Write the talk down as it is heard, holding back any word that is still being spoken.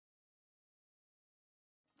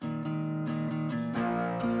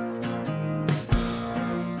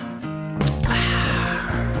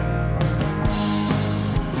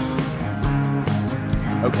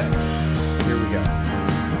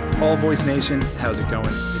All Voice Nation, how's it going?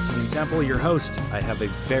 It's Ian Temple, your host. I have a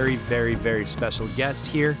very, very, very special guest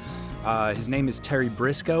here. His name is Terry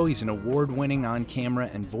Briscoe. He's an award-winning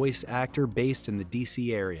on-camera and voice actor based in the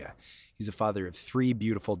D.C. area. He's a father of 3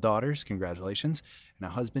 beautiful daughters, congratulations, and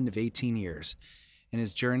a husband of 18 years. In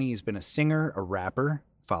his journey, he's been a singer, a rapper,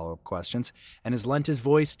 follow-up questions, and has lent his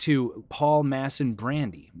voice to Paul Masson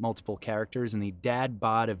Brandy, multiple characters in the Dad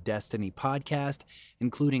Bod of Destiny podcast,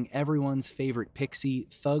 including everyone's favorite pixie,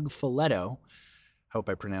 Thug Filetto, hope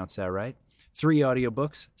I pronounced that right, 3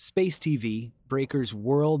 audiobooks, Space TV, Breaker's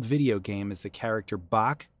World video game as the character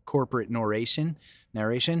Bach, corporate narration,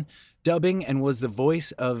 dubbing, and was the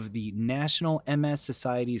voice of the National MS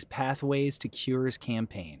Society's Pathways to Cures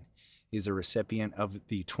campaign. He's a recipient of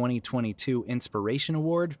the 2022 Inspiration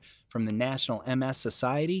Award from the National MS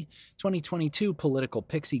Society, 2022 Political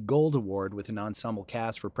Pixie Gold Award with an ensemble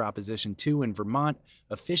cast for Proposition 2 in Vermont,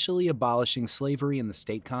 officially abolishing slavery in the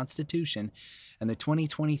state constitution, and the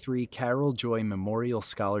 2023 Carol Joy Memorial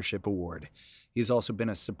Scholarship Award. He's also been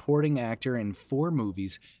a supporting actor in 4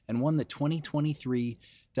 movies and won the 2023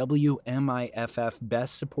 WMIFF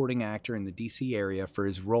Best Supporting Actor in the DC area for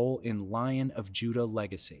his role in Lion of Judah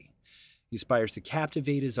Legacy. He aspires to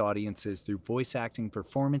captivate his audiences through voice acting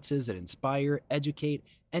performances that inspire, educate,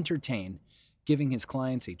 entertain, giving his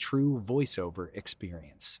clients a true voiceover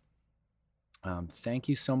experience. Thank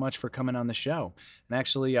you so much for coming on the show. And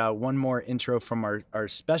actually, one more intro from our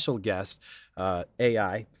special guest,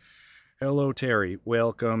 AI. Hello, Terry.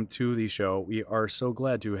 Welcome to the show. We are so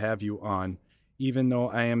glad to have you on. Even though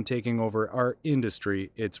I am taking over our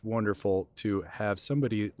industry, it's wonderful to have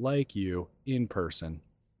somebody like you in person.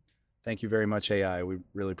 Thank you very much, AI. We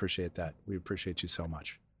really appreciate that. We appreciate you so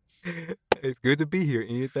much. It's good to be here,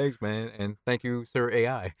 Ian. Thanks, man. And thank you, Sir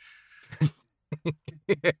AI.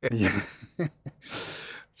 Yeah.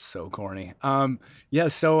 So corny.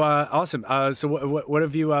 So awesome. So what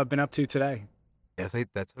have you been up to today? Yes, I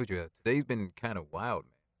told you. Today's been kind of wild,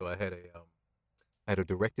 man. So I had a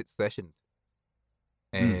directed session,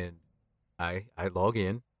 and I log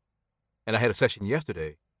in, and I had a session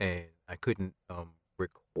yesterday, and I couldn't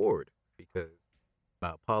record because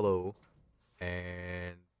my Apollo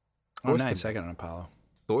and nice. I got an Apollo.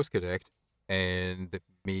 Source Connect and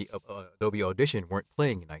Adobe Audition weren't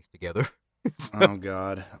playing nice together. Oh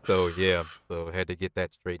God. So I had to get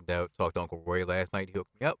that straightened out. Talked to Uncle Roy last night. He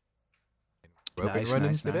hooked me up. And we're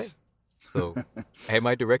running today. Nice. So I had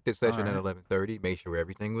my directed session at 11:30. Made sure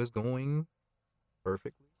everything was going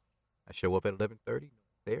perfectly. I show up at 11:30.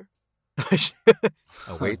 There.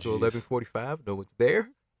 I wait till 11:45. No one's there.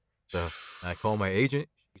 So I call my agent.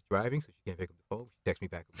 She's driving, so she can't pick up the phone. She texts me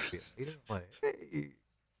back a little bit later. I'm like, hey,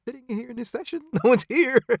 sitting here in this session, no one's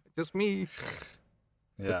here. Just me.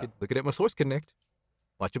 Yeah. Looking at my Source Connect,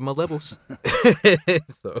 watching my levels.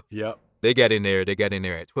 So yep. They got in there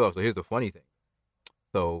at 12. So here's the funny thing.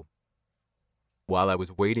 So while I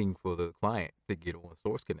was waiting for the client to get on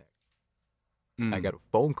Source Connect, I got a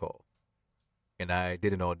phone call. And I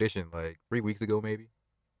did an audition like 3 weeks ago, maybe.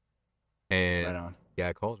 And right on.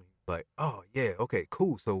 Guy calls me like, "Oh yeah, okay,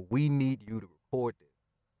 cool. So we need you to record this,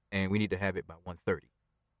 and we need to have it by 1:30."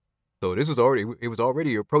 So it was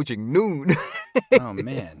already approaching noon. Oh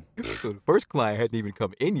man! So the first client hadn't even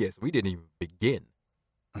come in yet, so we didn't even begin.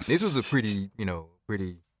 This was a pretty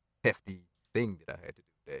hefty thing that I had to do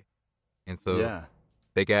today, and so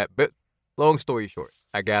they got. But long story short,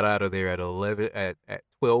 I got out of there at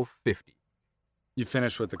 12:50. You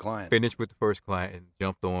finished with the client. Finished with the first client and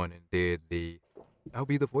jumped on and did I'll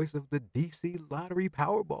be the voice of the DC Lottery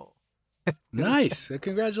Powerball. Nice.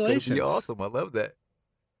 Congratulations. That'd be awesome. I love that.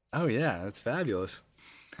 Oh, yeah. That's fabulous.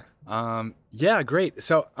 Yeah, great.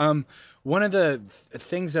 So one of the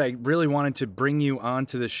things that I really wanted to bring you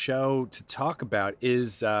onto the show to talk about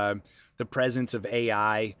is the presence of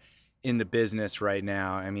AI in the business right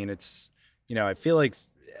now. I mean, it's, I feel like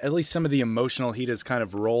at least some of the emotional heat has kind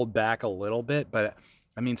of rolled back a little bit, but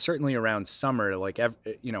I mean, certainly around summer, like,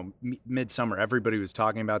 midsummer, everybody was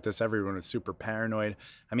talking about this. Everyone was super paranoid.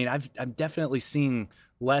 I mean, I'm definitely seeing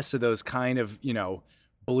less of those kind of,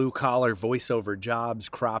 blue collar voiceover jobs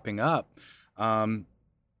cropping up.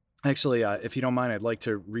 Actually, if you don't mind, I'd like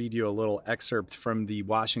to read you a little excerpt from the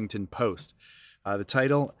Washington Post. The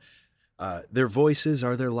title, "Their voices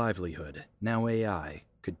are their livelihood. Now AI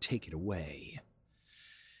could take it away."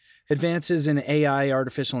 Advances in AI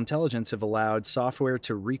artificial intelligence have allowed software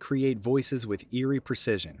to recreate voices with eerie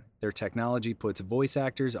precision. Their technology puts voice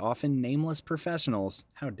actors, often nameless professionals,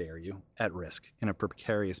 how dare you, at risk in a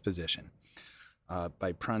precarious position.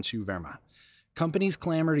 By Pranshu Verma. Companies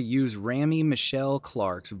clamor to use Rami Michelle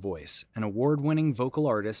Clark's voice. An award-winning vocal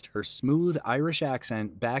artist, her smooth Irish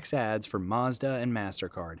accent backs ads for Mazda and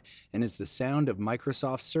MasterCard and is the sound of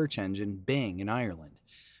Microsoft's search engine Bing in Ireland.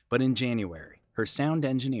 But in January, her sound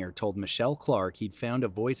engineer told Michelle Clark he'd found a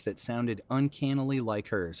voice that sounded uncannily like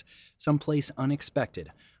hers, someplace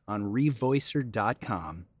unexpected, on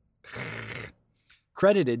Revoicer.com.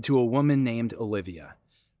 Credited to a woman named Olivia.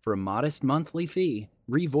 For a modest monthly fee,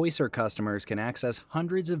 Revoicer customers can access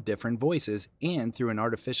hundreds of different voices and, through an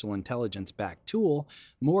artificial intelligence-backed tool,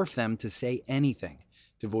 morph them to say anything,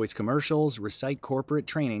 to voice commercials, recite corporate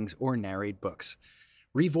trainings, or narrate books.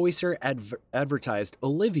 Revoicer advertised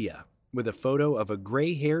Olivia with a photo of a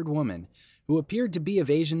gray-haired woman who appeared to be of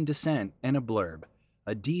Asian descent and a blurb,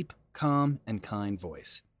 a deep, calm, and kind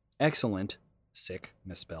voice. Excellent, sick,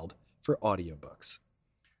 misspelled, for audiobooks.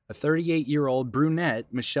 A 38-year-old brunette,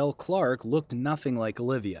 Michelle Clark, looked nothing like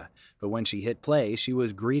Olivia, but when she hit play, she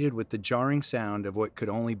was greeted with the jarring sound of what could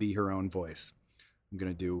only be her own voice. I'm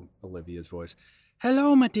going to do Olivia's voice.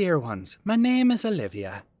 "Hello, my dear ones. My name is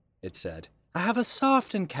Olivia," it said. "I have a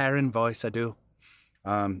soft and caring voice, I do."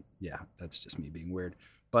 Yeah, that's just me being weird.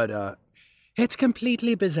 But, "It's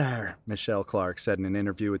completely bizarre," Michelle Clark said in an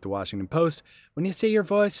interview with the Washington Post. "When you say your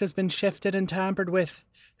voice has been shifted and tampered with,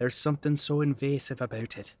 there's something so invasive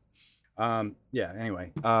about it."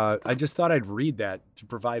 Anyway, I just thought I'd read that to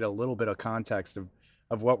provide a little bit of context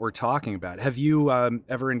of what we're talking about. Have you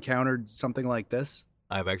ever encountered something like this?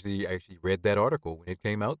 I've actually read that article when it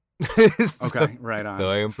came out. Okay, right on.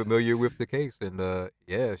 So I am familiar with the case. And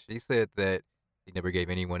yeah, she said that he never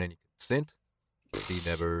gave anyone any consent. He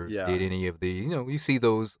never did any of the, you see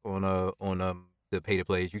those on the pay to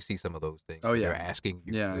plays. You see some of those things. Oh, yeah. They're asking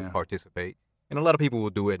you to participate. And a lot of people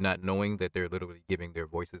will do it not knowing that they're literally giving their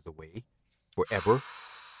voices away forever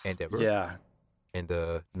and ever. Yeah. And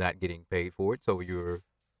not getting paid for it. So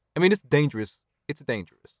it's dangerous. It's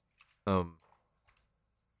dangerous. The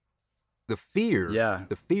fear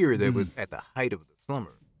that was at the height of the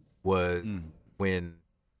summer was when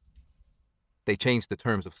they changed the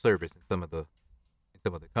terms of service in some of the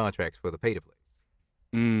contracts for the pay to play.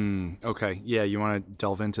 Okay. Yeah, you want to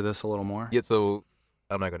delve into this a little more? Yeah, so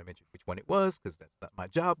I'm not going to mention which one it was because that's not my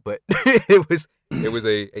job, but it was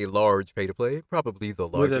a large pay to play, probably the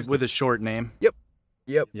largest with a short name. Yep.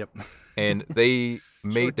 And they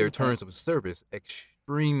made their term. terms of service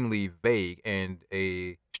extremely vague, and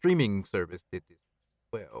a streaming service did this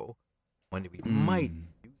well. When we might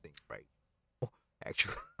do things right.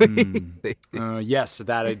 Actually, yes,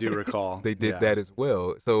 that I do recall. They did that as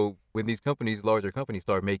well. So when these larger companies,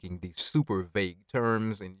 start making these super vague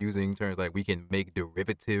terms and using terms like we can make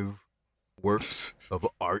derivative works of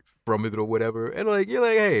art from it or whatever, and you're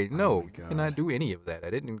like, hey, no, you cannot do any of that.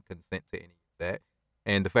 I didn't consent to any of that.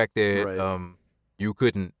 And the fact that you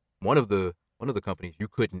couldn't, one of the companies, you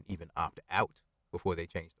couldn't even opt out before they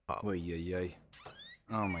changed the policy.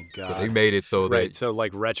 Oh my God! So they made it so that so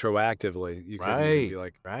retroactively, you couldn't even be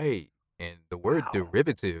like And the word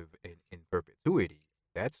derivative in perpetuity,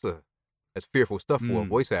 that's fearful stuff for a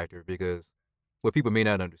voice actor, because what people may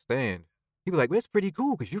not understand, people are like, well, it's pretty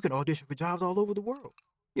cool because you can audition for jobs all over the world.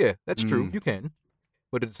 Yeah, that's true, you can,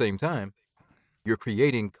 but at the same time, you're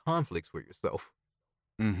creating conflicts for yourself.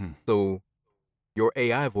 So your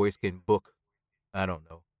AI voice can book, I don't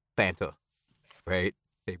know, Fanta, right?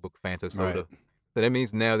 They book Fanta soda. Right. So that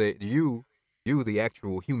means now that you, the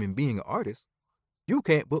actual human being artist, you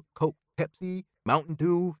can't book Coke, Pepsi, Mountain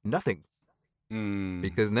Dew, nothing.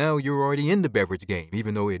 Because now you're already in the beverage game,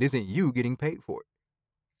 even though it isn't you getting paid for it.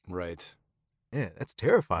 Right. Yeah, that's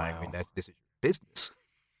terrifying. Wow. I mean, this is your business.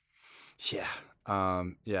 Yeah.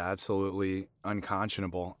 Absolutely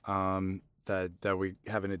unconscionable. That we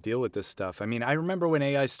having to deal with this stuff. I mean, I remember when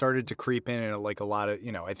AI started to creep in, and a lot of,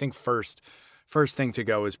 I think first thing to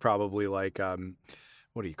go is probably what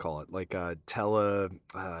do you call it?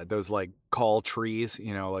 Those call trees,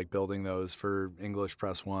 building those for English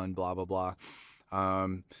Press One, blah, blah, blah.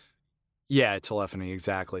 Telephony,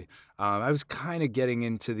 exactly. I was kind of getting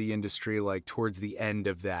into the industry towards the end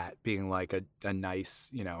of that, being a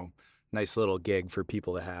nice, nice little gig for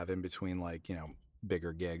people to have in between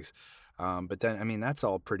bigger gigs. But then, I mean, that's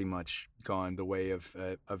all pretty much gone the way of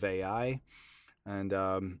AI. And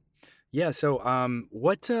so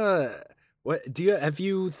have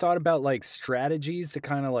you thought about strategies to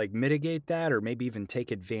kind of mitigate that, or maybe even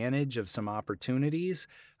take advantage of some opportunities?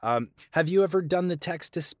 Have you ever done the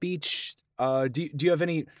text to speech? Do you have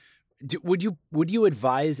any? Would you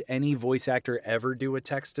advise any voice actor ever do a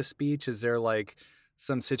text to speech? Is there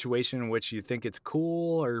some situation in which you think it's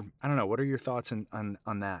cool, or I don't know? What are your thoughts on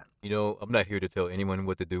that? I'm not here to tell anyone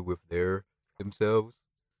what to do with their themselves,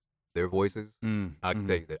 their voices, I can tell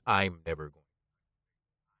mm-hmm. you that I'm never going.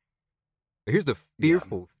 But here's the Yeah,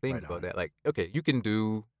 fearful thing right about on. that. Like, okay, you can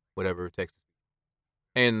do whatever text to speech.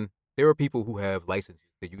 And there are people who have licenses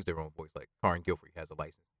to use their own voice. Like Karen Gilfrey has a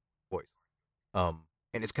licensed voice.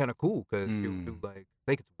 And it's kind of cool because she'll do Mm, like, I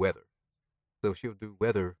think it's weather. So she'll do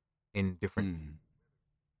weather in different, mm.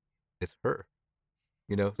 it's her,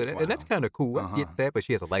 you know? So and that's Wow. kind of cool. I Uh-huh. get that, but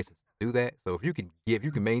she has a license to do that. So if you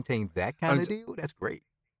can maintain that I kind of was, deal, that's great.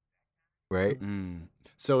 Right? mm.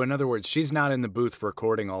 So in other words, she's not in the booth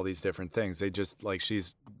recording all these different things. They just like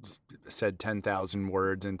said 10,000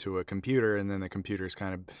 words into a computer, and then the computer's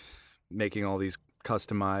kind of making all these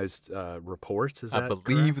customized reports. Is I that correct?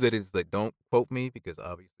 believe that it's like, don't quote me because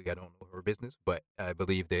obviously I don't know her business, but I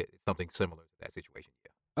believe that it's something similar to that situation.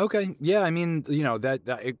 Yeah. Okay. Yeah. I mean, that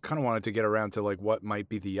I kind of wanted to get around to like what might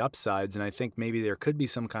be the upsides. And I think maybe there could be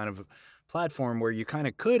some kind of platform where you kind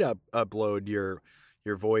of could upload your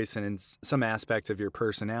voice and some aspect of your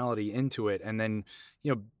personality into it. And then,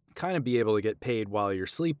 kind of be able to get paid while you're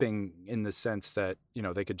sleeping in the sense that,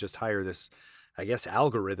 they could just hire this, I guess,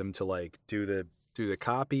 algorithm to like do the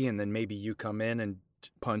copy. And then maybe you come in and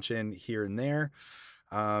punch in here and there.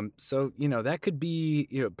 So, that could be,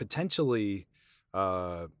 potentially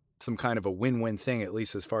uh, some kind of a win-win thing, at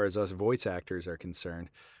least as far as us voice actors are concerned.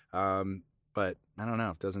 Um, but I don't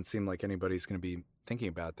know. It doesn't seem like anybody's going to be thinking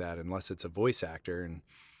about that unless it's a voice actor. And,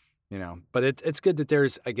 but it's good that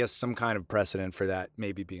there's, I guess, some kind of precedent for that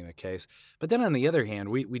maybe being the case. But then on the other hand,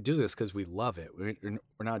 we do this because we love it. We're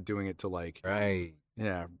not doing it to like, Right.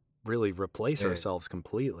 yeah, really replace Yeah. ourselves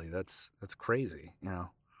completely. That's crazy,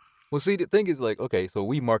 Well, see, the thing is, like, okay, so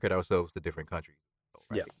we market ourselves to different countries,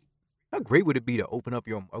 Yeah. right? How great would it be to open up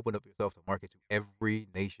yourself to market to every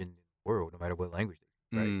nation in the world, no matter what language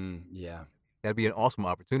they speak, right? Yeah. That'd be an awesome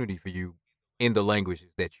opportunity for you in the languages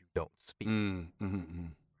that you don't speak, Mm-hmm.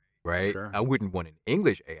 right? Sure. I wouldn't want an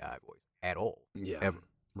English AI voice at all, Yeah. ever.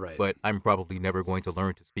 Right. But I'm probably never going to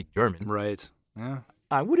learn to speak German. Right. Yeah.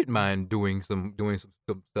 I wouldn't mind doing some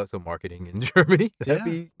marketing in Germany. That'd Yeah.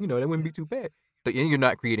 be, that wouldn't be too bad. But you're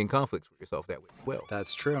not creating conflicts for yourself that way as well.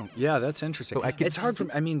 That's true. Yeah, that's interesting. So I could It's hard for see.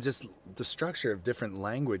 me. I mean, just the structure of different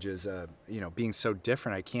languages, being so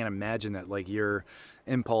different. I can't imagine that like your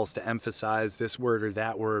impulse to emphasize this word or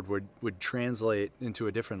that word would translate into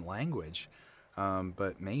a different language.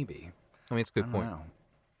 But maybe. I mean, it's a I good don't point. know.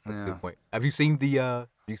 That's a Yeah. good point. Have you seen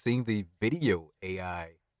the video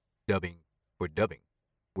AI dubbing,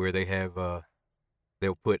 where they have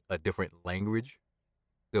they'll put a different language.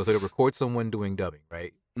 They'll record someone doing dubbing,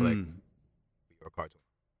 right? For like or cartoon,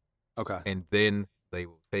 Okay. and then they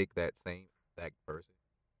will take that same exact person,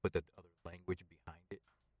 put the other language behind it,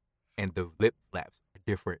 and the lip flaps are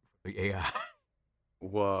different from the AI.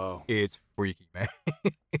 Whoa. It's freaky, man.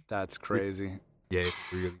 That's crazy. Yeah,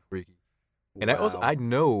 it's really freaky. And Wow. I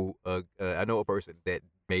know a person that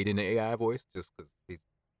made an AI voice just because he's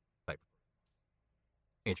like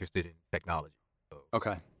interested in technology. So,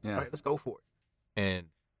 Okay. all Yeah. right, let's go for it. And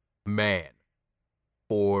man,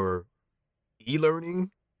 for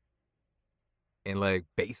e-learning and like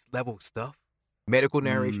base level stuff, medical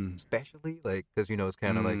narration Mm. especially, like because it's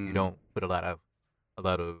kind of like you Mm. don't put a lot of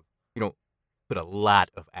you don't put a lot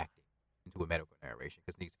of acting into a medical narration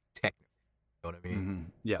because it needs to be technical. You know what I mean? Mm-hmm.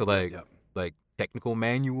 Yep. So Yep. Yep. like technical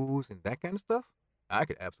manuals and that kind of stuff, I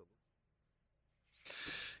could absolutely.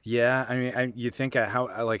 Yeah, I mean, you think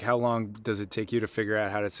how long does it take you to figure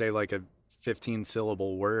out how to say like a 15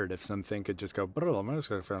 syllable word if something could just go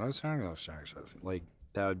like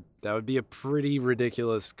that would be a pretty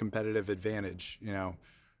ridiculous competitive advantage,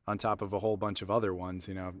 on top of a whole bunch of other ones,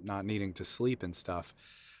 not needing to sleep and stuff.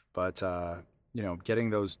 But getting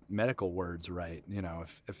those medical words right,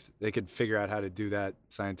 if they could figure out how to do that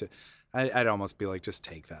scientific, I'd almost be like, just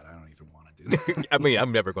take that. I don't even want to do that. I mean,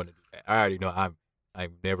 I'm never going to do that. I already know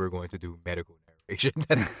I'm never going to do medical narration.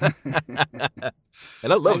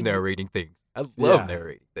 And I love narrating things. I love Yeah.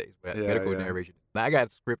 narrating things. Yeah, Medical yeah. narration. Now, I got a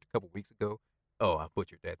script a couple weeks ago. Oh, I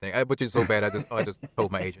butchered that thing. I butchered it so bad. I just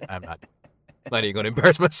told my agent I'm not not even going to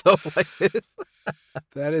embarrass myself like this.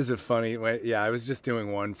 That is a funny way. Yeah, I was just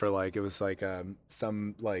doing one for like, it was like it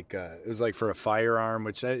was like for a firearm,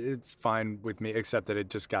 which it's fine with me, except that it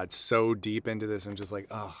just got so deep into this. I'm just like,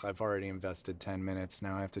 oh, I've already invested 10 minutes.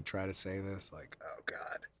 Now I have to try to say this. Like, oh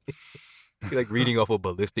God. You're like reading off a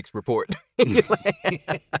ballistics report.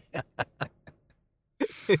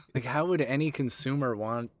 Like, how would any consumer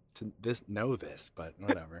want to know this? But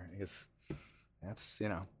whatever. I guess that's,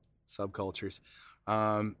 subcultures.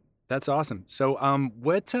 That's awesome. So,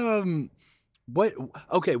 what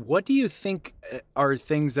What do you think are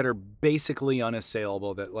things that are basically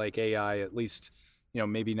unassailable that like AI, at least,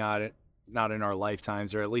 maybe not in our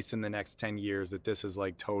lifetimes, or at least in the next 10 years, that this is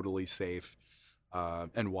like totally safe,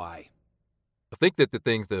 and why? I think that the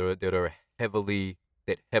things that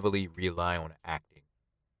heavily rely on acting,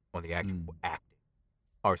 on the actual acting,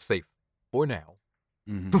 are safe for now.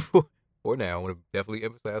 Mm-hmm. For now, I want to definitely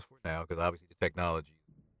emphasize for now, because obviously the technology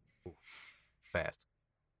is fast.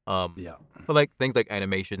 Yeah. But like things like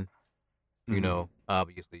animation,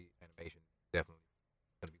 obviously animation is definitely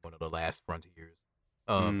going to be one of the last frontiers.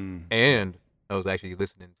 And I was actually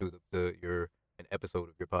listening to an episode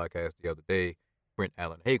of your podcast the other day, Brent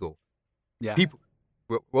Allen Hagel. Yeah.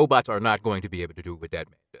 Robots are not going to be able to do what that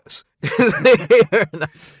man does.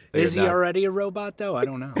 Is he already a robot though? I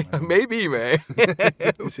don't know. Maybe, man.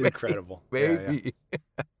 It's incredible. Maybe.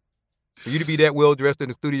 Yeah. For you to be that well dressed in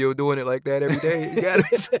the studio doing it like that every day, you gotta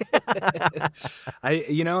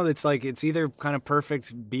it's like it's either kind of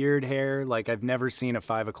perfect beard hair. Like I've never seen a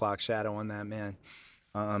 5 o'clock shadow on that man.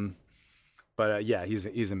 But yeah,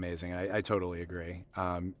 he's amazing. I totally agree.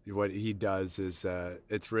 What he does is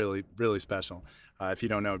it's really, really special. If you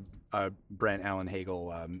don't know Brent Allen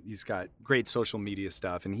Hagel, he's got great social media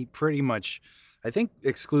stuff, and he pretty much, I think,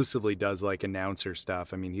 exclusively does like announcer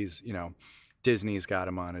stuff. I mean, he's Disney's got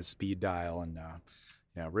him on his speed dial, and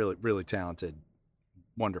really, really talented,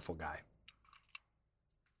 wonderful guy.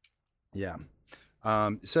 Yeah.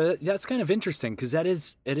 So that's kind of interesting because it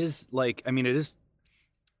is like, I mean,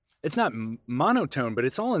 it's not monotone, but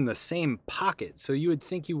it's all in the same pocket. So you would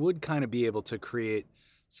think you would kind of be able to create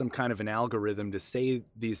some kind of an algorithm to say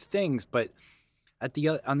these things, but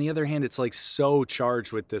on the other hand, it's like so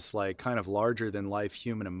charged with this like kind of larger than life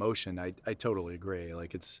human emotion. I totally agree.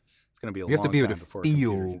 Like it's going to be a long time before a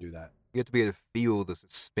computer can do that. You have to be able to feel the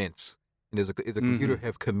suspense. And does a computer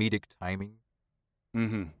have comedic timing?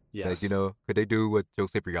 Mm-hmm. Yes. Like, could they do what Joe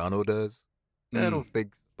Cipriano does? I don't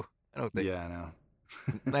think so. Yeah, no.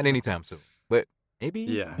 Not anytime soon. But maybe,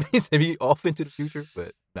 yeah, maybe off into the future,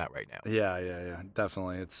 but not right now. Yeah.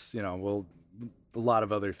 Definitely. It's, a lot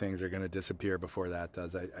of other things are going to disappear before that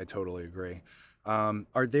does. I totally agree.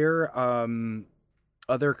 Are there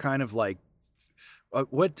other kind of like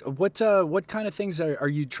what kind of things are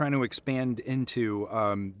you trying to expand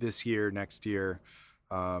into this year, next year?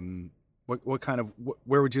 What kind of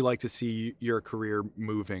where would you like to see your career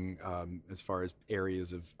moving as far as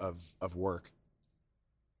areas of work?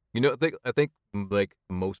 I think like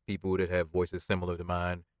most people that have voices similar to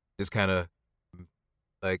mine, just kind of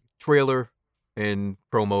like trailer and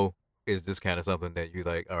promo is just kind of something that you're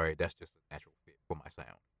like, all right, that's just a natural fit for my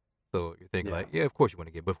sound. So you're thinking like, yeah, of course you want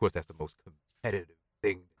to get, but of course that's the most competitive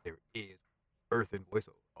thing that there is. Earth and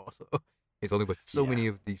voiceover also. It's only but so many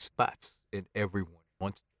of these spots, and everyone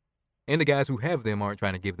wants them. And the guys who have them aren't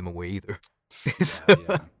trying to give them away either.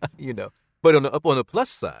 But on the plus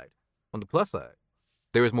side,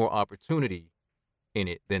 there is more opportunity in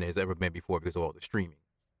it than there's ever been before because of all the streaming.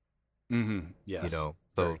 Mm-hmm. Yes. So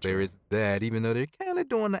there is that, even though they're kind of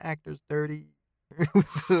doing the actors dirty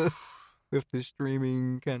with the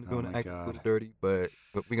streaming, kind of doing the actors dirty. But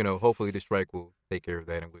hopefully the strike will take care of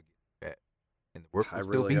that, and we'll get that, and the work will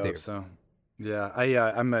still be there. So. Yeah,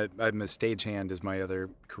 I'm a stagehand is my other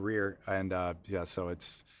career, and so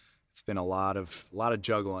it's been a lot of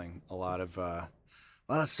juggling, a lot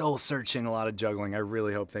of soul searching, a lot of juggling. I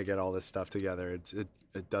really hope they get all this stuff together.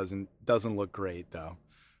 It doesn't look great though.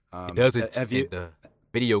 It doesn't.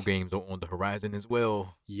 Video games are on the horizon as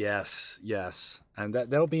well. Yes, and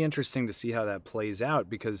that'll be interesting to see how that plays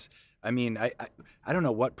out, because I mean I don't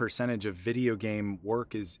know what percentage of video game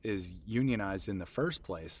work is unionized in the first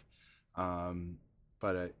place.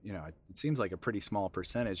 But it seems like a pretty small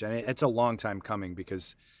percentage, and it's a long time coming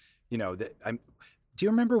because, do you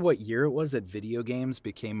remember what year it was that video games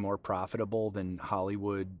became more profitable than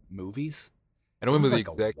Hollywood movies? I don't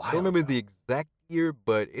remember the exact year,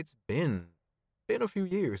 but it's been a few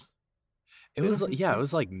years. It was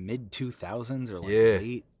like mid 2000s or like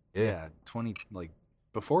late, 20 like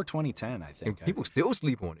before 2010, I think. And people still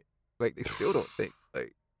sleep on it. Like they still don't think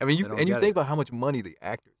like. I mean, you think about how much money the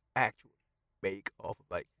actors actually make off of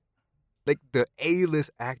like the A-list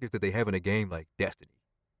actors that they have in a game like Destiny.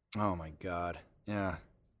 Oh my God. Yeah.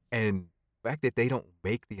 And the fact that they don't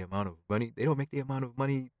make the amount of money,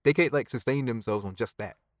 they can't like sustain themselves on just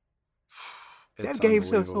that. That game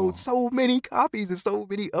sold so many copies and so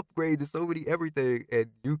many upgrades and so many everything, and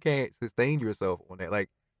you can't sustain yourself on that. Like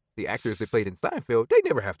the actors that played in Seinfeld, they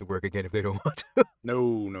never have to work again if they don't want to. No.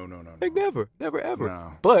 Like never, ever.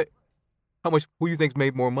 No. But who you think's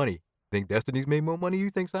made more money? Think Destiny's made more money? You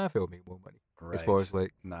think Seinfeld made more money? Right. As far as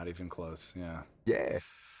like, not even close. Yeah. yeah.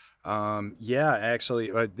 Yeah,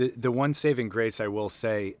 actually, the one saving grace I will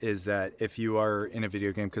say is that if you are in a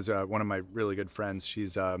video game, because one of my really good friends,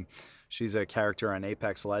 she's a character on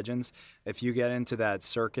Apex Legends. If you get into that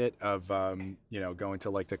circuit of going to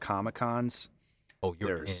like the Comic-Cons, Oh,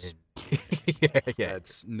 you're there's yeah.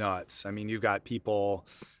 that's nuts. I mean, you got people,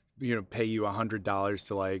 pay you $100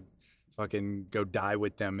 to like fucking go die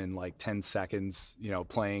with them in like 10 seconds,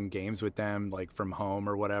 playing games with them like from home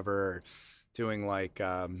or whatever, or doing like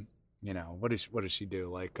what does she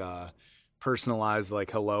do, like personalized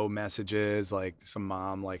like hello messages, like some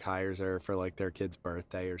mom like hires her for like their kid's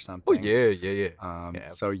birthday or Oh something. yeah.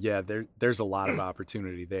 So yeah, there's a lot of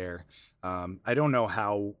opportunity there. I don't know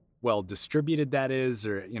how well distributed that is,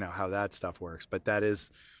 or how that stuff works, but that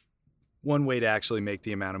is one way to actually make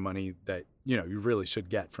the amount of money that you really should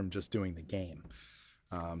get from just doing the game.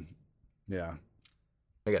 Yeah.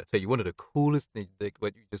 I gotta tell you, one of the coolest things, like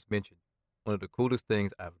what you just mentioned, one of the coolest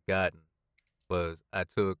things I've gotten was I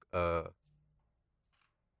took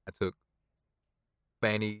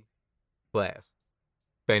Fanny class.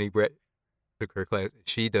 Fanny Brett took her class.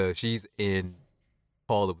 She's in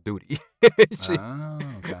Call of Duty.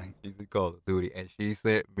 Okay. She's in Call of Duty, and she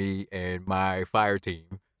sent me and my fire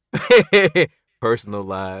team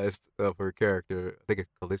personalized of her character. I think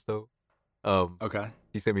it's Callisto. Okay.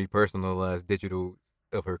 She sent me personalized digital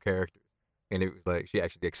of her character, and it was like she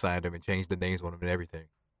actually signed them and changed the names on them and everything.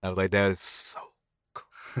 I was like, that is so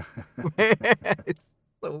cool. Man, it's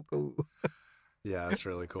so cool. Yeah, that's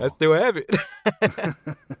really cool. I still have it.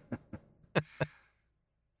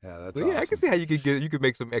 Yeah, that's But yeah, awesome. I can see how you could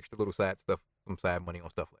make some extra little side stuff, some side money on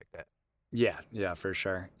stuff like that. Yeah, for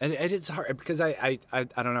sure. And it's hard because I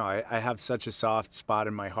don't know. I have such a soft spot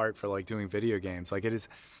in my heart for like doing video games. Like it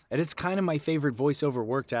is kind of my favorite voiceover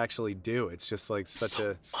work to actually do. It's just like such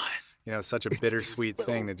such a bittersweet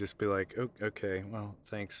thing to just be like, oh, okay, well,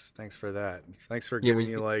 thanks for that. Thanks for giving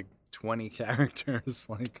me like 20 characters.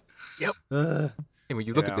 Like, yep. And when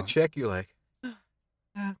you look at the check, you're like,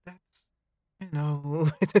 that's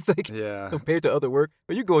it's like compared to other work.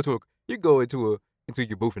 But you go into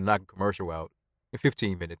your booth and knock a commercial out in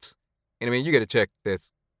 15 minutes, and I mean you get a check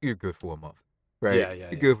you're good for a month, right?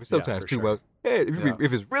 Yeah. You're good for sometimes for 2 sure. months. Hey,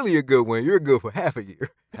 if it's really a good one, you're good for half a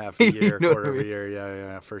year. Half a year, quarter of a year,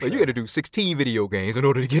 yeah, for sure. But you got to do 16 video games in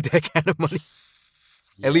order to get that kind of money.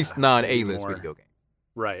 At least non-A-list video games.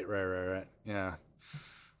 Right. Yeah.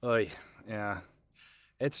 Oy, yeah.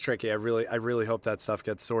 It's tricky. I really hope that stuff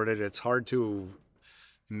gets sorted. It's hard to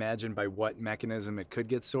imagine by what mechanism it could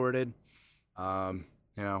get sorted. I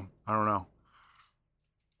don't know.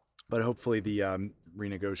 But hopefully the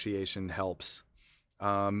renegotiation helps.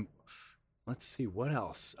 Let's see, what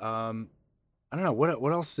else? I don't know.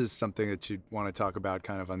 What else is something that you want to talk about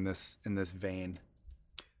kind of in this vein?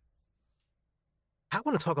 I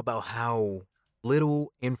want to talk about how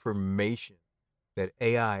little information that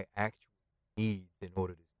AI actually needs in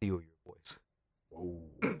order to steal your voice. Oh,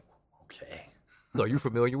 okay. So are you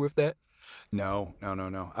familiar with that? No.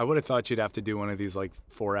 I would have thought you'd have to do one of these like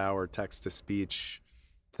 4-hour text-to-speech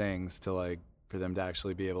things to like for them to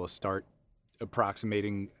actually be able to start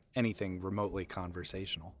approximating anything remotely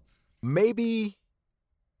conversational. Maybe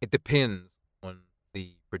it depends on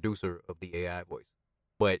the producer of the AI voice,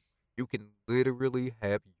 but you can literally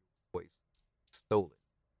have your voice stolen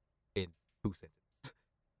in 2 sentences.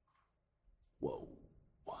 Whoa.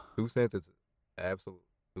 2 sentences. Absolutely.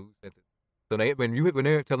 2 sentences. So when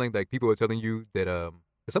they're telling, like, people are telling you that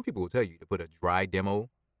some people will tell you to put a dry demo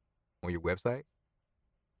on your website.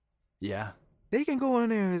 Yeah. They can go on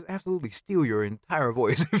there and absolutely steal your entire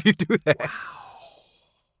voice if you do that. Wow.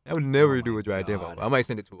 I would never do a dry demo. I might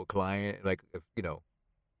send it to a client, like, if,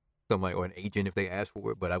 somebody or an agent if they ask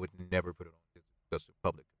for it, but I would never put it on just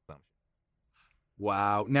public consumption.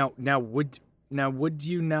 Wow. Now would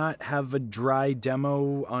you not have a dry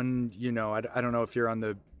demo on, I don't know if you're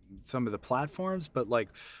on some of the platforms, but like,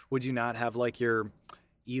 would you not have like your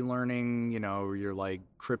e-learning, your like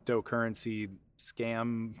cryptocurrency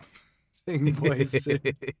scam thing voice?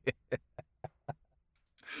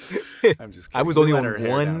 I'm just kidding. I was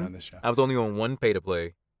only on one pay to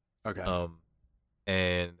play. Okay.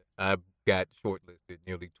 And I got shortlisted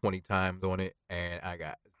nearly 20 times on it, and I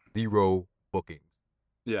got 0 bookings.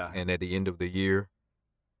 Yeah. And at the end of the year,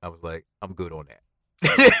 I was like, I'm good on that.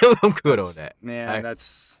 I'm good on that. Man,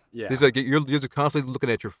 that's It's like you're just constantly looking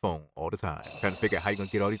at your phone all the time, trying to figure out how you're gonna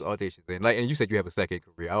get all these auditions. And you said you have a second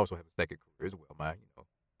career. I also have a second career as well.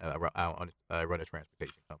 I run a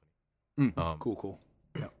transportation company. Cool.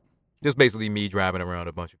 Yeah. Just basically me driving around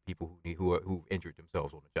a bunch of people who injured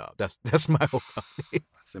themselves on the job. That's my whole company.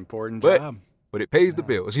 That's an important but job. but it pays the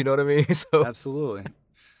bills. You know what I mean? So absolutely.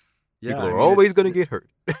 Yeah, people are always going to get hurt.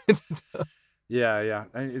 Yeah.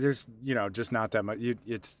 There's just not that much.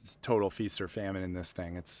 It's total feast or famine in this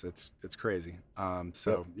thing. It's crazy.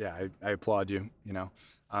 So yeah, I applaud you.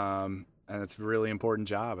 And it's a really important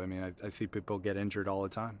job. I mean, I see people get injured all the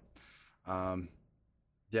time. Yeah.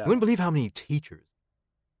 You wouldn't believe how many teachers.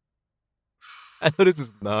 I know this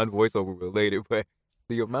is non-voiceover related, but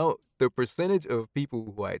the percentage of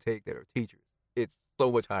people who I take that are teachers, it's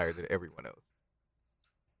so much higher than everyone else.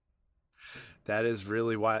 That is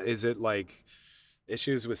really why. Is it like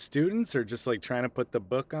issues with students or just like trying to put the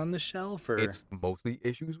book on the shelf? Or it's mostly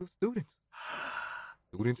issues with students.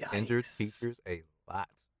 Students injure teachers a lot.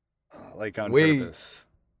 Like on purpose.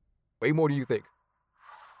 Way more than you think.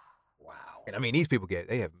 Wow. And I mean, these people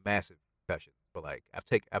they have massive concussions. For like, I've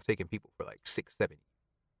taken people for like 6, 7 years.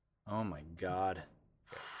 Oh my God.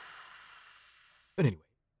 Yeah. But anyway,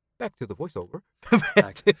 back to the voiceover.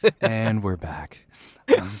 And we're back.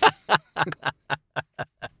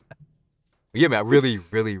 Yeah, man, I really,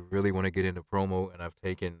 really, really want to get into promo, and I've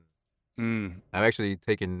actually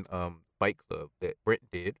taken Fight Club that Brent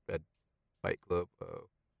did at Fight Club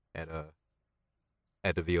at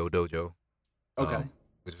the VO Dojo. Okay.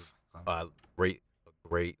 Which was a great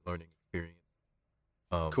learning experience.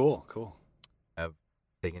 Cool. I've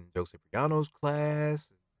taken Joe Cipriano's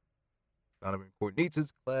class, Donovan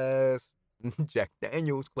Cornitz's class, Jack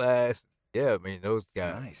Daniels' class. Yeah, I mean, those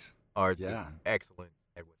guys are just excellent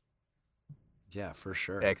at what. Yeah, for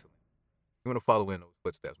sure. Excellent. You want to follow in those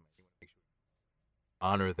footsteps, man. You want to make sure you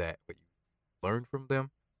honor that, what you learn from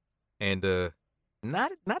them. And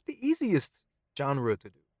not the easiest genre to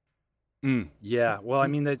do. Yeah. Well, I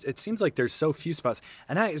mean, it seems like there's so few spots.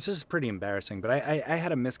 And this is pretty embarrassing, but I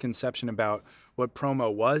had a misconception about what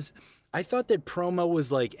promo was. I thought that promo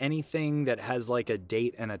was like anything that has like a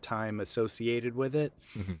date and a time associated with it.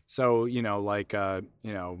 Mm-hmm. So,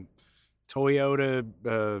 Toyota,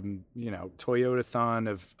 Toyotathon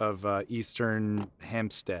of Eastern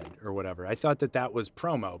Hampstead or whatever. I thought that was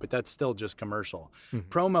promo, but that's still just commercial. Mm-hmm.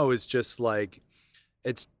 Promo is just like,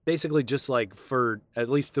 it's basically just like, for at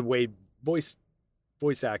least the way voice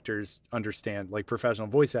actors understand, like professional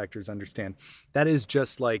voice actors understand, that is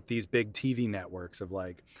just like these big TV networks of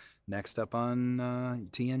like, next up on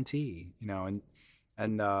TNT,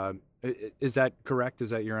 and is that correct?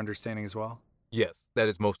 Is that your understanding as well? Yes, that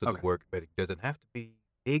is most of the work, but it doesn't have to be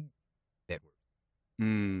big networks.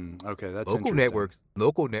 Okay, that's local interesting.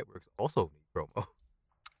 Local networks also need promo.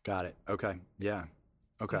 Got it. Okay, yeah.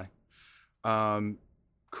 Okay.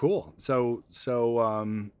 Cool. So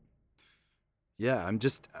yeah, I'm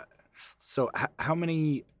just so how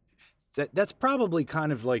many. That's probably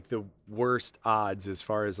kind of like the worst odds as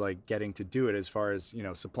far as like getting to do it, as far as,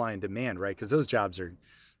 supply and demand, right? Because those jobs are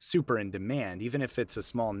super in demand. Even if it's a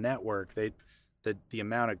small network, the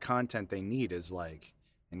amount of content they need is like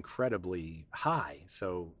incredibly high.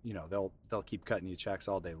 So, they'll keep cutting you checks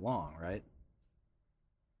all day long, right?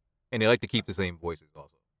 And they like to keep the same voices also.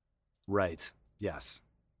 Right. Yes.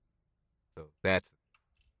 So that's.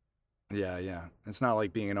 Yeah. It's not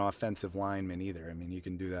like being an offensive lineman either. I mean, you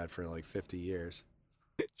can do that for like 50 years.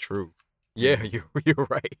 True. Yeah, you're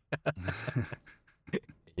right.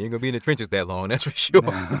 You ain't gonna be in the trenches that long, that's for sure.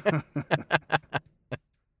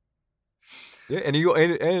 Yeah,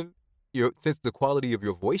 and since the quality of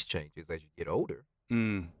your voice changes as you get older,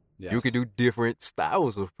 yes. you can do different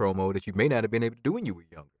styles of promo that you may not have been able to do when you were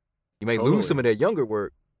younger. You may lose some of that younger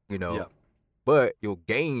work, but you'll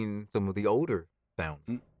gain some of the older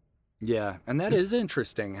sound. Yeah, and that is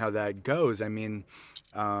interesting how that goes. I mean,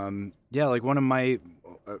 like one of my,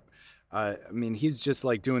 he's just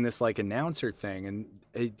like doing this like announcer thing, and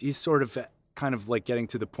he's sort of kind of like getting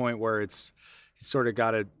to the point where he's sort of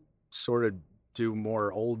got to sort of do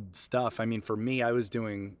more old stuff. I mean, for me, I was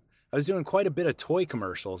doing quite a bit of toy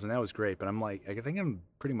commercials, and that was great, but I'm like, I think I'm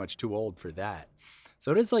pretty much too old for that.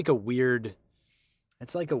 So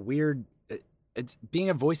it's being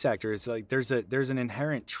a voice actor is like there's an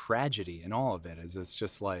inherent tragedy in all of it. It's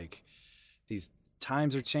just like these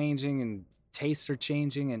times are changing and tastes are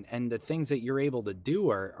changing, and the things that you're able to do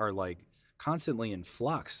are like constantly in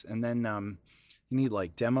flux. And then you need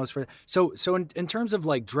like demos for that. So in terms of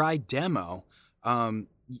like dry demo,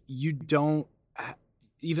 you don't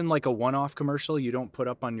even like a one-off commercial you don't put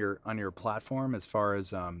up on your platform as far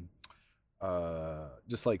as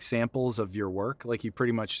just like samples of your work. Like you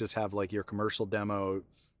pretty much just have like your commercial demo,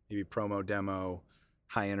 maybe promo demo,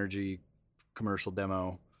 high energy commercial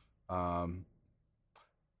demo.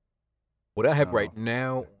 What I have right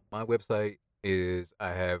now on my website is I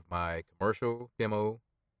have my commercial demo,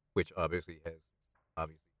 which obviously has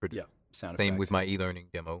produced sound Same effects. with my e-learning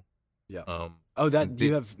demo. Yeah. Do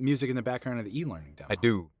you have music in the background of the e-learning demo? I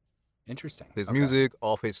do. Interesting. There's music,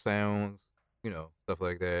 office sounds, stuff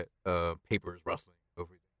like that. Papers rustling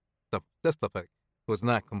over stuff. That stuff like. So it's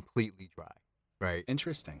not completely dry, right?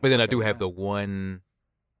 Interesting. But then I do have the one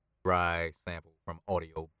dry sample from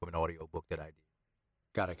an audio book that I did.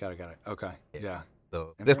 Got it. Okay. Yeah.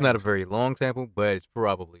 So that's not a very long sample, but it's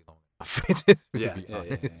probably long enough. to be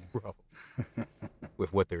honest, probably,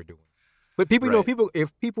 with what they're doing. But people,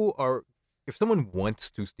 if someone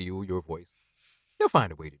wants to steal your voice, they'll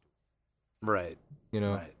find a way to do it. Right.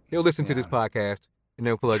 They'll listen to this podcast and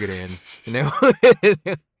they'll plug it in and they'll.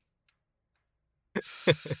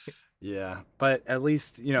 Yeah, but at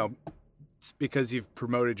least it's because you've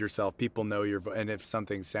promoted yourself, people know your voice, and if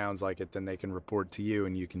something sounds like it, then they can report to you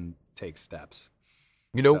and you can take steps.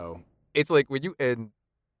 It's like when you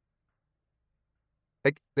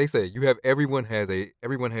like they say, everyone has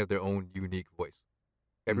their own unique voice.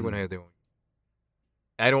 Everyone has their own.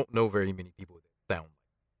 I don't know very many people that sound like,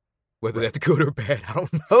 whether that's good or bad, I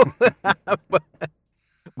don't know.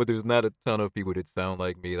 But there's not a ton of people that sound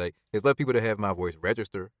like me. Like there's a lot of people that have my voice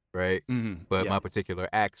register, right? Mm-hmm. But my particular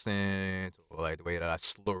accent, or like the way that I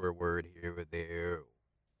slur a word here or there,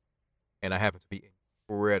 and I happen to be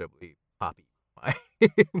incredibly poppy.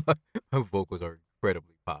 My vocals are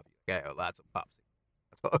incredibly poppy. I got lots of pop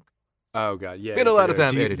singing. Oh god, yeah. Spend a lot of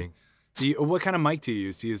time editing. What kind of mic do you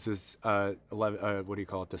use? Do you use this 11? What do you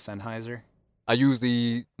call it? The Sennheiser? I use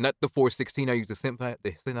not the 416. I use the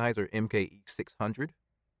Sennheiser MKE 600.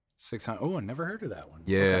 600. Oh, I never heard of that one.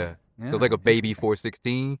 Yeah. Okay. So it's like a baby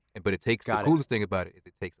 416, but it takes the coolest thing about it is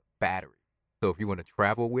it takes a battery. So if you want to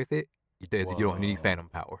travel with it, you don't need phantom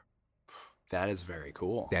power. That is very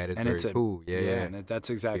cool. That is very cool. Yeah. And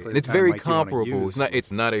that's exactly. And it's very comparable.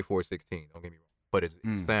 It's not a 416. Don't get me wrong, but it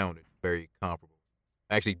sounded very comparable.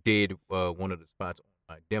 I actually did one of the spots on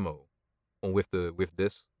my demo with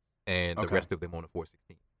this and the rest of them on the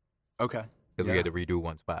 416. Okay. Because we had to redo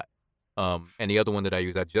one spot. And the other one that I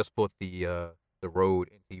use, I just bought the Rode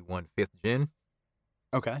NT1 5th Gen.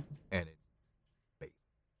 Okay. And it's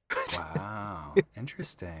amazing. Wow.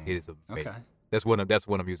 Interesting. It is amazing. Okay. That's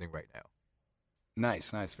what I'm using right now.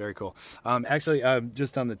 Nice. Very cool. Actually,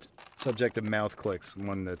 just on the subject of mouth clicks,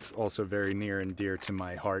 one that's also very near and dear to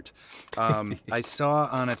my heart. I saw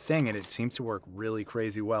on a thing, and it seems to work really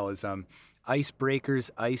crazy well, is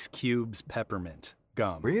Icebreakers Ice Cubes Peppermint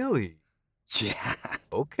Gum. Really? Yeah.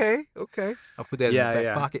 Okay. I'll put that in the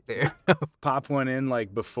back pocket there. Pop one in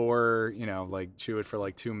before, chew it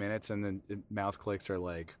for 2 minutes, and then the mouth clicks are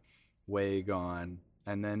way gone.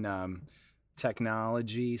 And then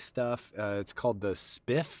technology stuff. It's called the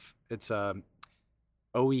Spiff. It's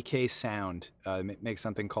OEK Sound. Makes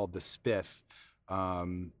something called the Spiff.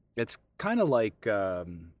 It's kind of like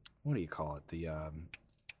what do you call it? The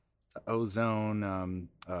Ozone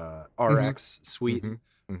RX suite.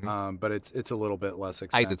 Mm-hmm. But it's a little bit less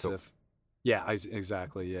expensive. Isotope. Yeah,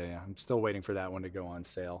 exactly. Yeah. I'm still waiting for that one to go on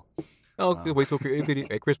sale. Oh, wait till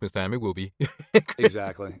at Christmas time. It will be.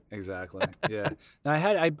 Exactly. Yeah. Now I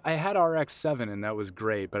had RX-7 and that was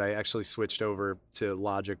great, but I actually switched over to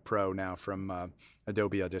Logic Pro now from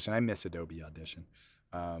Adobe Audition. I miss Adobe Audition.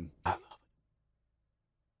 I love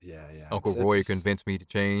it. Yeah. Uncle Roy convinced me to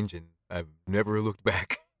change, and I've never looked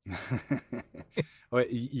back. Well,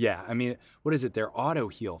 yeah. I mean, what is it? Their auto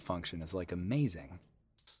heal function is amazing.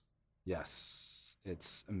 Yes,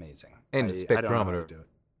 it's amazing. And the spectrometer. I don't know how to do it.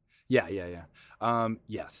 Yeah.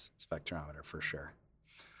 Yes, spectrometer for sure.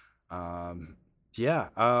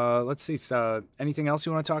 Let's see. Anything else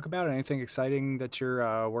you want to talk about? Anything exciting that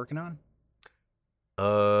you're working on?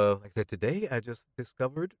 Like I said, today I just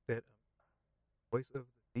discovered that voice of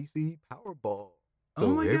the DC Powerball. So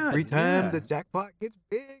oh my God! Every time the jackpot gets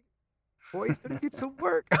big, boy's gonna get some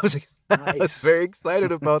work. I was very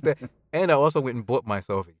excited about that, and I also went and bought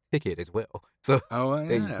myself a ticket as well. So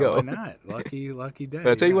there you go. Why not? Lucky day. But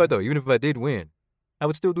I'll tell you what, though, even if I did win, I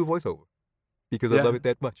would still do voiceover because I love it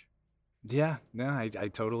that much. Yeah, no, I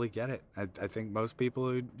totally get it. I think most people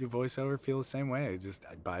who do voiceover feel the same way.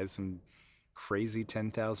 I'd buy some crazy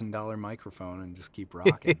 $10,000 microphone and just keep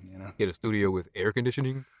rocking. Get a studio with air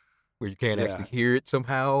conditioning where you can't actually hear it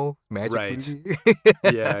somehow magically.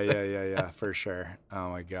 Right. Yeah, for sure. Oh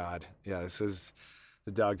my God. Yeah, this is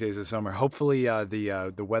the dog days of summer. Hopefully,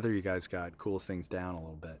 the weather you guys got cools things down a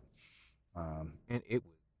little bit. And it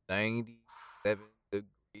was 97 degrees.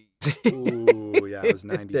 Ooh, yeah, it was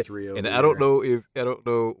 93 over and here. I don't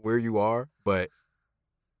know where you are, but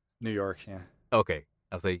New York, yeah. Okay,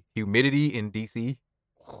 I'll say humidity in DC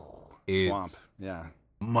is swamp. Yeah,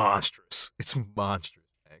 monstrous. It's monstrous.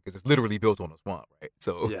 because it's literally built on a swamp, right?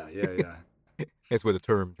 So yeah. that's where the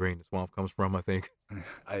term "drain the swamp" comes from, I think.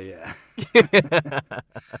 Yeah.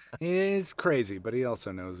 He's crazy, but he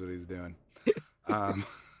also knows what he's doing. Um,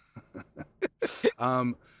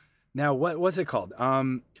 now what's it called?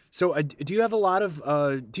 So do you have a lot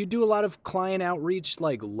of do you do a lot of client outreach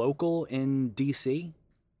like local in DC?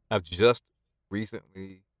 I've just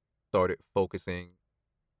recently started focusing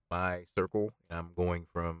my circle, and I'm going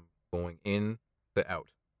from going in to out.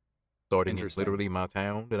 Starting in Interesting. literally my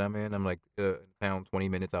town that I'm in. I'm like a town 20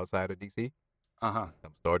 minutes outside of DC. Uh-huh.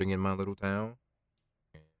 I'm starting in my little town.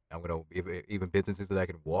 And I'm gonna even businesses that I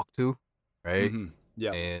can walk to, right? Mm-hmm.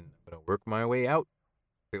 Yeah. And I'm gonna work my way out.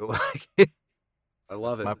 Feel like I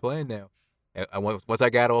love that's it. my plan now. And once I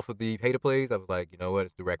got off of the pay to plays, I was like, you know what?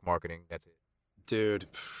 It's direct marketing. That's it. Dude,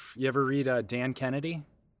 you ever read Dan Kennedy?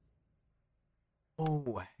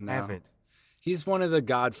 Oh, I No. haven't. He's one of the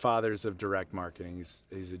godfathers of direct marketing.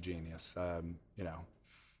 He's a genius. You know,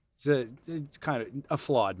 it's kind of a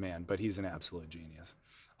flawed man, but he's an absolute genius.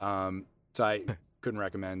 So I couldn't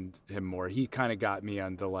recommend him more. He kind of got me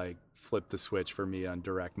on the like flip the switch for me on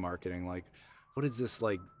direct marketing. Like, what is this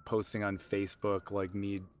like posting on Facebook? Like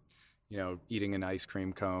me, you know, eating an ice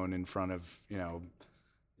cream cone in front of, you know,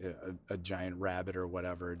 a giant rabbit or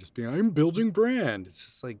whatever. Just being, I'm building brand. It's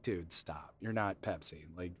just like, dude, stop. You're not Pepsi.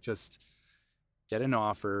 Like, just get an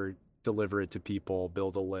offer, deliver it to people,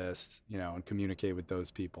 build a list, you know, and communicate with those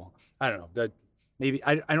people. I don't know that maybe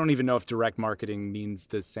I don't even know if direct marketing means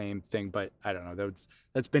the same thing, but I don't know.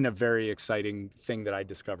 That's been a very exciting thing that I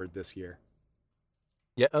discovered this year.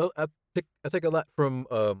 Yeah, I take a lot from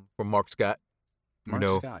Mark Scott. Mark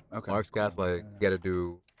Scott. Okay. Mark Scott's Cool. like, you got to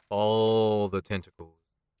do all the tentacles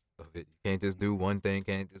of it. You can't just do one thing.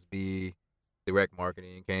 Can't just be direct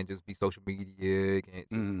marketing. Can't just be social media. Can't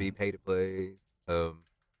just be pay to play.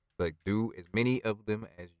 Like do as many of them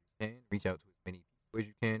as you can. Reach out to as many people as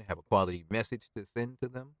you can. Have a quality message to send to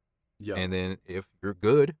them. Yeah. And then if you're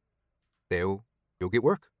good, you'll get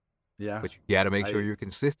work. Yeah. But you got to make sure you're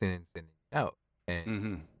consistent in sending it out.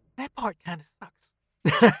 And that part kind of sucks.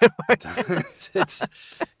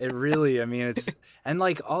 It really, I mean, it's, and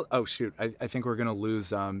like, oh shoot, I think we're going to lose.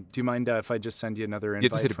 Do you mind if I just send you another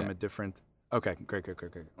invite from a different, okay, great.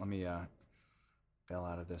 Let me bail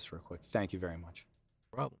out of this real quick. Thank you very much.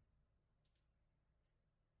 No problem.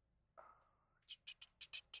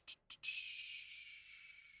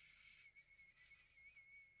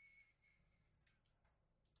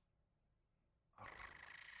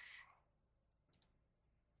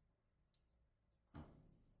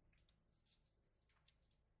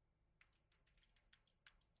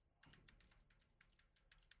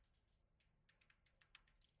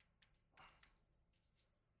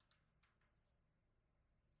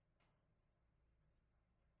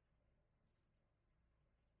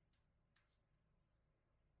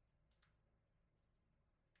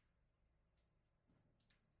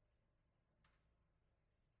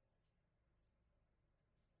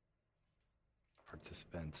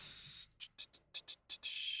 Participants,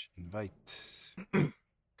 invite,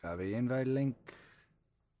 copy invite link,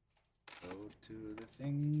 go to the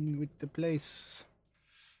thing with the place,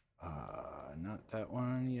 not that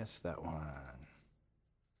one, yes, that one,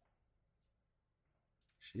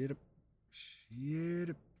 shit up,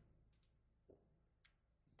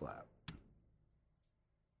 blab.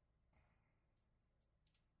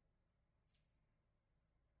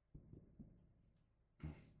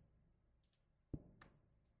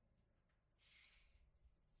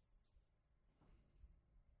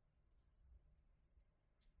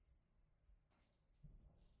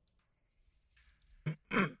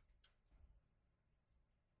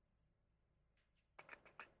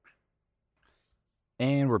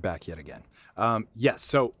 And we're back yet again. Yes.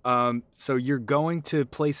 So you're going to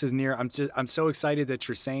places near. I'm so excited that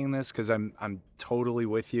you're saying this because I'm totally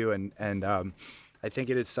with you, and I think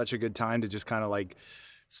it is such a good time to just kind of like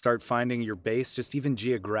start finding your base, just even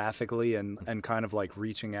geographically, and kind of like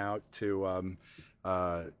reaching out to,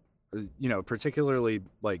 you know, particularly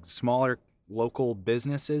like smaller local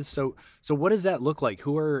businesses. So what does that look like?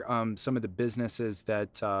 Who are some of the businesses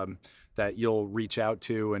that that you'll reach out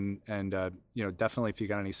to, and you know, definitely if you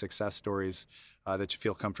got any success stories that you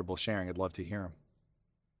feel comfortable sharing, I'd love to hear them.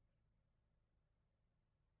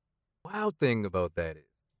 Wild thing about that is,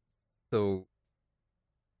 so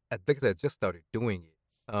I think I just started doing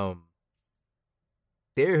it.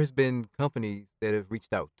 There has been companies that have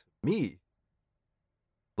reached out to me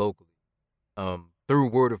locally, through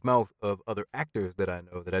word of mouth of other actors that I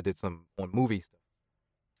know that I did some on movie stuff.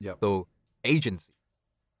 Yep. So agencies.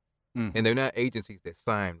 And they're not agencies that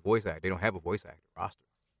sign voice act. They don't have a voice actor roster.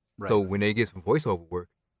 Right. So when they get some voiceover work,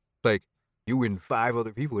 like you and 5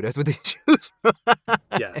 other people. That's what they choose from.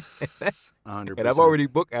 Yes, 100%. And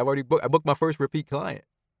I booked my first repeat client.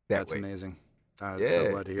 That's way. Amazing. So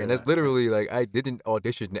glad to hear and that. that's literally like I didn't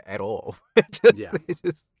audition at all. Yeah,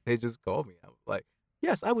 they just called me. I was like,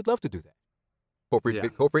 yes, I would love to do that.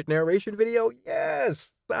 Corporate narration video.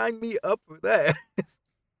 Yes, sign me up for that.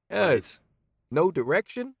 Yes, right. No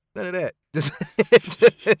direction, none of that. Just here's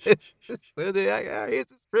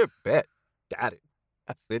the script. Bet, got it.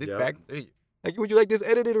 I send it back to you. Like, would you like this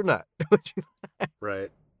edited or not?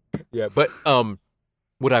 Right. Yeah, but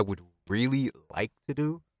what I would really like to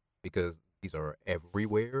do, because these are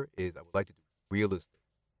everywhere, is I would like to do real estate.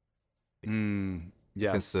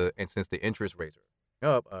 Yes. Since the interest rates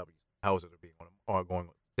are up, houses are going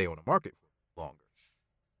to stay on the market for longer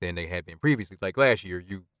than they had been previously. Like last year,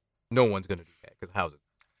 no one's going to do that because houses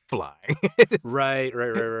fly. Right.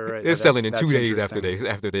 It's selling in 2 days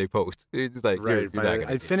after they post. It's just like, right. You're not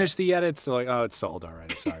I finished the edits. They're like, oh, it's sold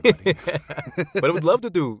already. Sorry, buddy. But I would love to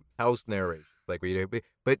do house narration. Like,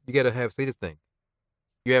 but you got to say this thing.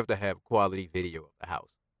 You have to have quality video of the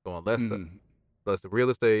house. So unless the real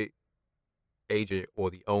estate agent or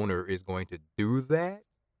the owner is going to do that,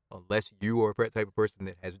 unless you are a type of person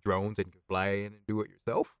that has drones and can fly in and do it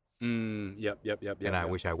yourself. Yep. And I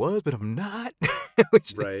wish I was, but I'm not.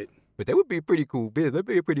 Right. But that would be a pretty cool business. That'd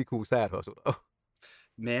be a pretty cool side hustle, though.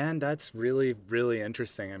 Man, that's really, really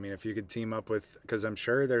interesting. I mean, if you could team up with, because I'm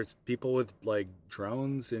sure there's people with like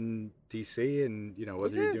drones in DC, and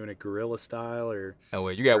whether you're doing it guerrilla style or. Oh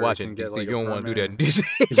wait, you got to watch it in DC. Like you don't want to do that in DC.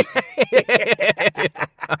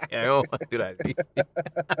 Yeah, I don't want to do that in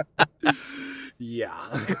DC. Yeah.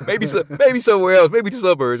 maybe somewhere else, maybe the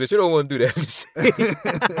suburbs, but you don't want to do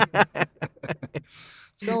that.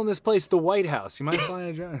 Selling this place, the White House. You might find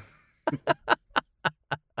a drone.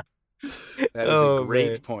 That is a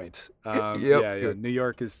great point. Yeah. New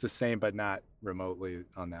York is the same, but not remotely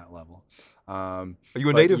on that level. Are you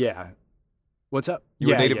a native? Yeah. What's up?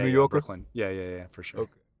 You a native New Yorker? Brooklyn. Yeah, for sure.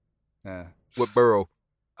 Okay. Yeah. What borough?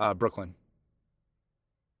 Brooklyn.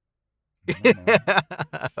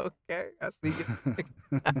 Okay, I see it.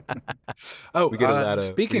 We get a lot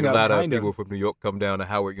of people from New York come down to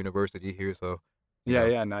Howard University here, so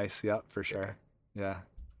yeah, nice, yeah, for sure, yeah,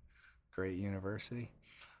 great university.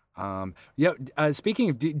 Speaking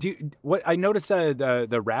of, what I noticed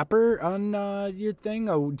the rapper on your thing.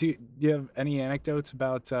 Oh, do you have any anecdotes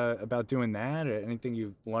about doing that, or anything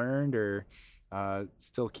you've learned, or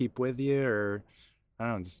still keep with you, or I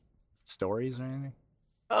don't know, just stories or anything?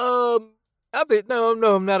 I'm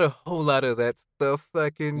not a whole lot of that stuff. It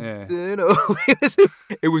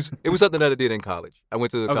was something that I did in college. I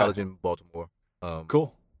went to college in Baltimore.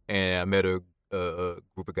 Cool. And I met a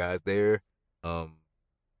group of guys there.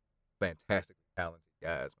 Fantastic, talented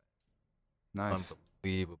guys. Nice.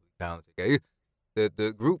 Unbelievably talented guys.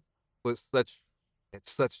 The group was such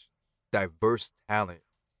diverse talent.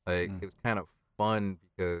 Like it was kind of fun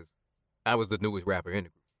because I was the newest rapper in the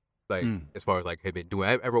group. Like as far as like had been doing,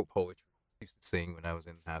 I wrote poetry. I used to sing when I was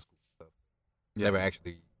in high school and stuff. Never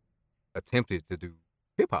actually attempted to do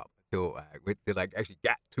hip hop until I actually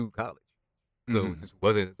got to college. So it just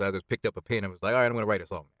wasn't. So I just picked up a pen and was like, all right, I'm gonna write a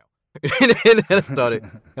song now. And then I started.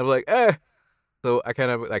 I was like, So I kind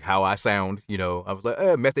of like how I sound. I was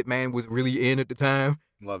like, Method Man was really in at the time.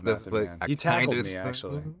 Love Method Man. He tackled me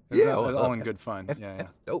actually. All in good fun. Yeah.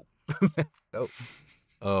 Dope. Dope.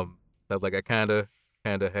 I was like, I kind of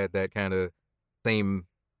had that kind of same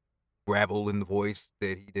gravel in the voice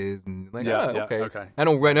that he did, and like, okay. I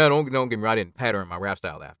don't right now. Don't get me right. I didn't pattern my rap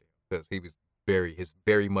style after him because he was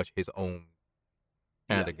very much his own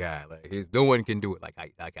kind of guy. Like no one can do it like I.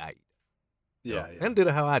 Yeah. And did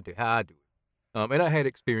it how I do it. And I had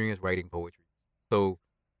experience writing poetry, so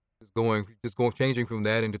changing from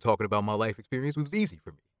that into talking about my life experience was easy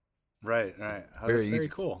for me. Right. That's very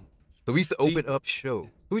cool. So we used to open up shows.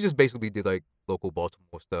 We just basically did like local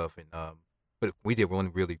Baltimore stuff, and but we did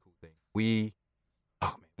one really cool thing. We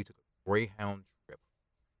took a Greyhound trip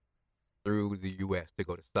through the U.S. to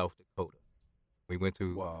go to South Dakota. We went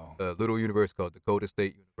to a little university called Dakota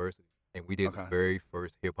State University, and we did the very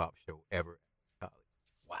first hip hop show ever at college.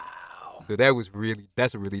 Wow! So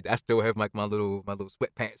I still have like my little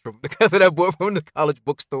sweatpants from that I bought from the college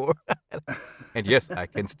bookstore, and yes, I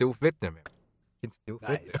can still fit them.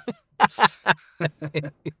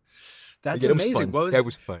 That's amazing. That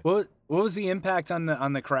was fun. What was the impact on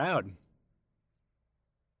the crowd?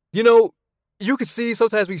 You could see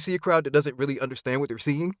sometimes we see a crowd that doesn't really understand what they're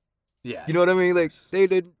seeing. Yeah. You know what I mean? Like they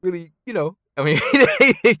didn't really, I mean,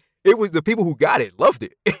 it was the people who got it loved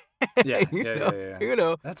it. Yeah. You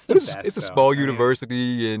know, that's the best. It's a small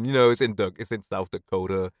university, and it's in South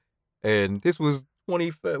Dakota. And this was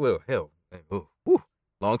 25, well, hell,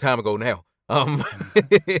 long time ago now.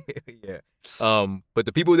 Yeah. But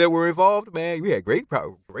the people that were involved, man, we had great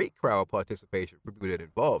crowd participation for people that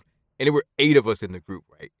involved. And there were 8 of us in the group,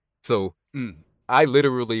 right? So I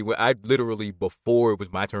literally, before it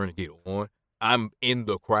was my turn to get on, I'm in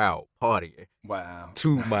the crowd partying. Wow.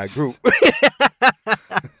 To my group.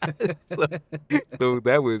 so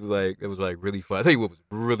that was really fun. I'll tell you what was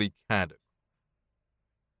really kind of.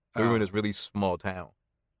 We were in this really small town,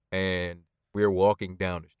 and we were walking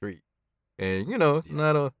down the street, and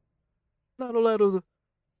not a lot of the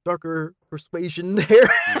darker persuasion there.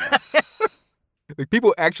 Yes. Like,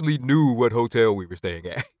 people actually knew what hotel we were staying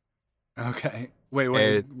at. Okay.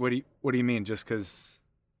 Wait. What do you mean? Just because?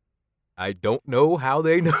 I don't know how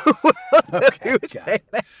they know. Okay.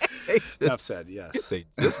 Enough said. Yes. They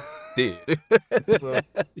just did. So,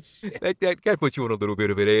 that puts you on a little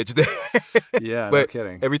bit of an edge there. Yeah. But no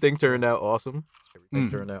kidding. Everything turned out awesome.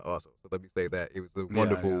 Turned out awesome. So let me say that it was a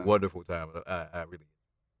wonderful, wonderful time. I really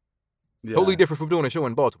totally different from doing a show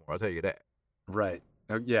in Baltimore. I'll tell you that. Right.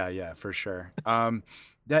 Yeah, for sure. How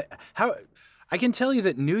I can tell you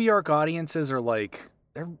that New York audiences are like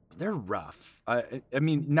they're rough. I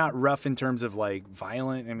mean, not rough in terms of like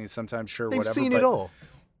violent. I mean, sometimes sure, They've whatever. Seen it all.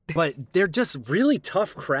 But they're just really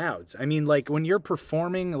tough crowds. I mean, like when you're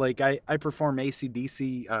performing, like I perform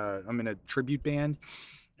AC/DC. I'm in a tribute band.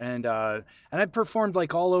 And I've performed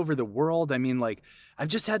like all over the world. I mean, like I've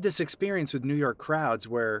just had this experience with New York crowds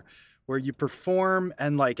where you perform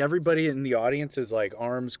and like everybody in the audience is like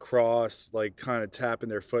arms crossed, like kind of tapping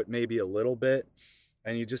their foot maybe a little bit.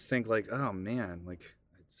 And you just think like, oh man, like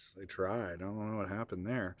I tried. I don't know what happened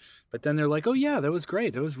there. But then they're like, oh yeah, that was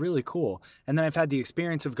great. That was really cool. And then I've had the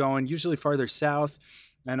experience of going usually farther south,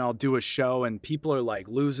 and I'll do a show and people are like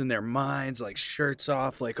losing their minds, like shirts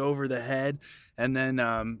off, like over the head. And then,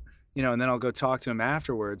 and then I'll go talk to them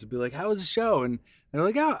afterwards and be like, how was the show? And they're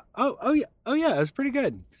like, oh yeah, it was pretty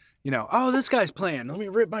good. Oh, this guy's playing. Let me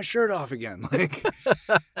rip my shirt off again. Like,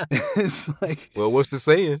 it's like, well, what's the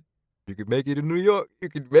saying? You can make it in New York. You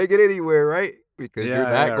can make it anywhere, right? Because you're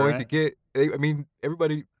not going to get. I mean,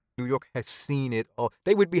 everybody. New York has seen it all.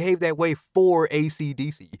 They would behave that way for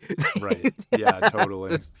AC/DC. Right. Yeah, totally.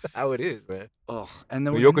 That's how it is, man. Oh, and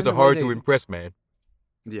New Yorkers are hard to impress, man.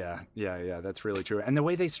 Yeah. That's really true. And the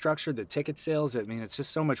way they structure the ticket sales, I mean, it's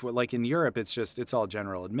just so much. Like in Europe, it's all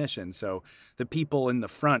general admission. So the people in the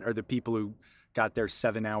front are the people who got there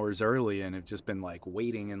 7 hours early and have just been like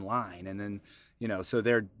waiting in line. And then, so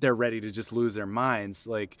they're ready to just lose their minds.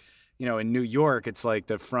 Like, in New York, it's like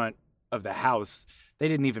the front of the house. They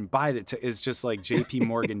didn't even buy it. It's just like J.P.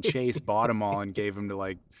 Morgan Chase bought them all and gave them to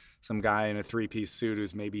like some guy in a 3-piece suit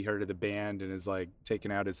who's maybe heard of the band and is like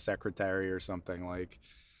taking out his secretary or something. Like,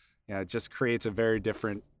 it just creates a very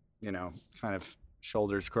different, kind of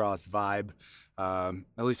shoulders crossed vibe, at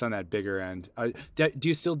least on that bigger end. Do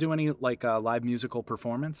you still do any like live musical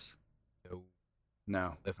performance?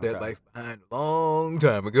 No. Left that life behind a long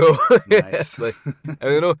time ago. Nice. Like,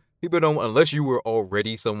 people don't, unless you were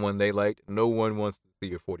already someone they liked, no one wants to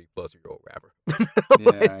see a 40-plus-year-old rapper.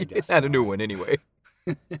 Yeah, I guess not a new one anyway.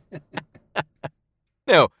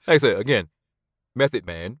 Now, like I said, again, Method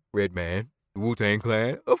Man, Redman, Wu-Tang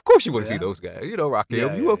Clan, of course you want to see those guys.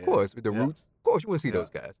 Rakim, of course, with the Roots, of course you want to see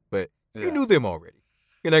those guys. But you knew them already.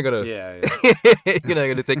 You're not gonna, you're not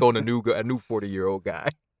gonna take on a new 40-year-old guy.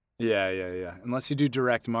 Yeah. Unless you do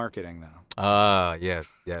direct marketing, though.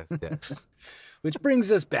 Yes. Which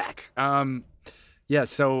brings us back.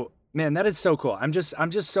 So man, that is so cool. I'm just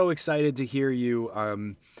so excited to hear you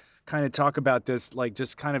kind of talk about this, like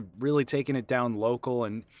just kind of really taking it down local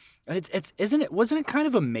and wasn't it kind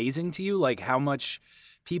of amazing to you like how much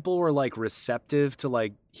people were like receptive to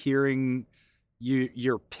like hearing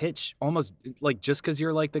your pitch almost like just because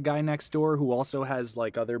you're like the guy next door who also has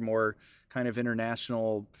like other more kind of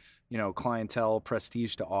international clientele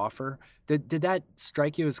prestige to offer. Did that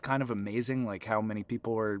strike you as kind of amazing, like how many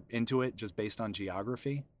people were into it just based on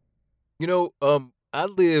geography? I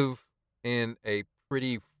live in a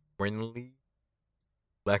pretty friendly,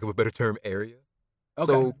 lack of a better term, area. Okay,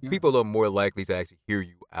 so people are more likely to actually hear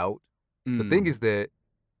you out. The thing is that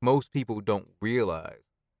most people don't realize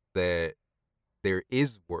that there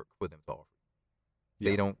is work for them to offer.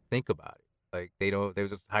 They don't think about it. Like they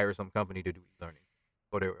just hire some company to do e-learning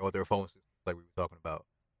or their phone system, like we were talking about.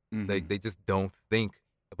 Mm-hmm. They just don't think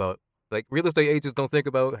about, like real estate agents don't think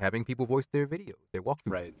about having people voice their videos, their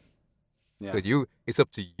walkthroughs. Right. Yeah. Because it's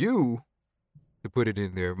up to you to put it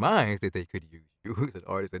in their minds that they could use you as an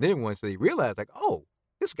artist. And then once they realize, like, oh,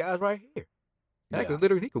 this guy's right here.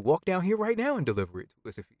 He could walk down here right now and deliver it to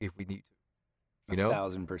us if we need to. You know,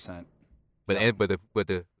 1,000%. but Yep. but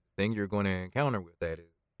the thing you're going to encounter with that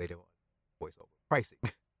is they don't voice over pricing.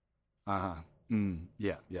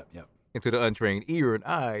 Yeah. Yep. And to the untrained ear and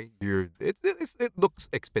eye, it looks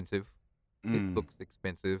expensive. It looks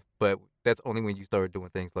expensive, but that's only when you start doing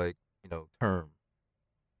things like, term.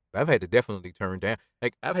 I've had to definitely turn down.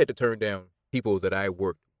 Like, I've had to turn down people that I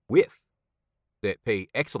worked with that pay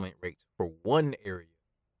excellent rates for one area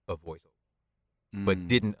of voiceover, but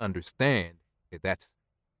didn't understand that that's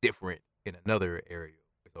different in another area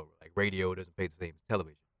of voiceover. Like, radio doesn't pay the same as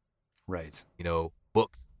television. Right.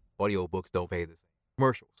 Books, audio books don't pay the same.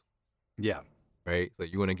 Commercials. Yeah. Right. So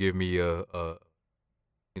you want to give me a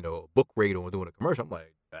book rate on doing a commercial? I'm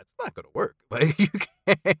like, that's not gonna work. Like, you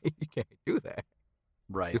can't do that.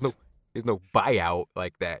 Right. There's no buyout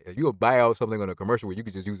like that. If you go buy out something on a commercial where you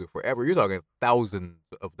could just use it forever, you're talking thousands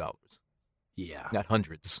of dollars. Yeah. Not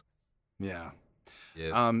hundreds. Yeah.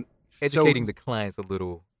 Yeah. Educating the clients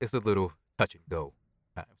it's a little touch and go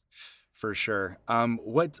times. For sure.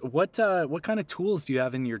 What kind of tools do you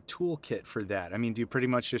have in your toolkit for that? I mean, do you pretty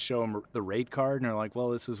much just show them the rate card and they're like, well,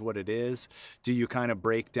 this is what it is? Do you kind of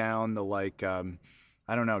break down the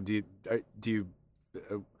I don't know. Do you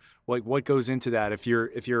what goes into that? If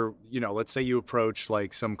you're let's say you approach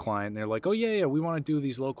like some client and they're like, oh yeah, we want to do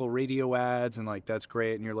these local radio ads and like that's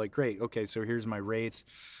great, and you're like, great, okay, so here's my rates,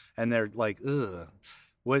 and they're like, ugh,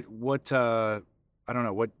 what I don't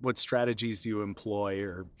know, what strategies do you employ,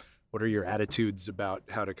 or what are your attitudes about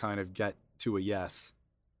how to kind of get to a yes?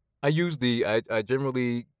 I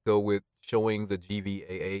generally go with showing the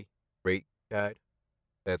GVAA rate guide.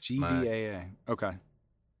 That's GVAA. Okay.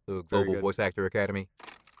 The Global Voice Actor Academy.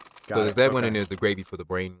 Got so it. there's that okay. one, and there's the gravy for the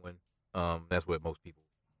brain one. That's what most people.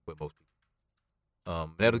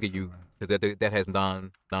 That'll get you, because that has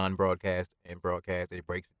non-broadcast and broadcast. It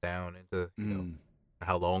breaks it down into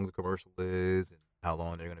how long the commercial is and how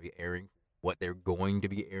long they're going to be airing, what they're going to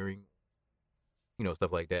be airing,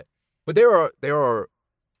 stuff like that. But there are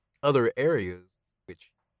other areas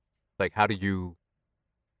which, like, how do you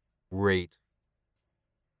rate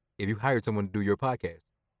if you hired someone to do your podcast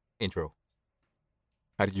intro?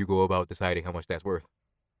 How did you go about deciding how much that's worth?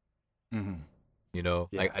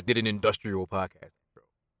 Like, I did an industrial podcast intro.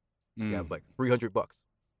 Yeah, it was like $300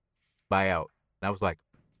 buy out, and I was like,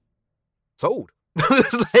 sold.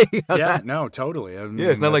 No, totally. I mean,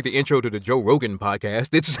 it's not like the intro to the Joe Rogan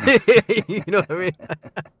podcast. It's you know what I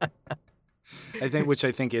mean. Which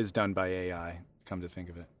I think is done by AI. Come to think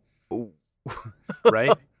of it, ooh,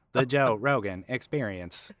 right? The Joe Rogan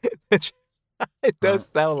Experience. It does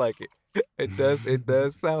sound like it. It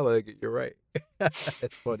does sound like it. You're right.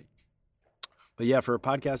 That's funny. But yeah, for a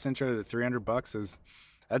podcast intro, the $300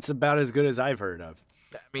 that's about as good as I've heard of.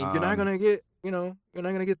 I mean, you're not gonna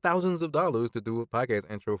get thousands of dollars to do a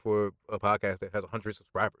podcast intro for a podcast that has 100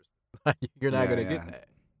 subscribers. You're not gonna get that.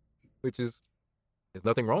 There's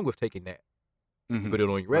nothing wrong with taking that. You put it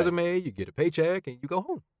on your resume, you get a paycheck, and you go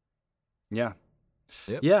home. Yeah.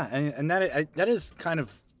 Yep. Yeah, and that is kind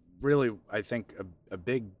of really, I think, a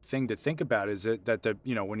big thing to think about, is that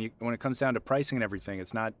when it comes down to pricing and everything,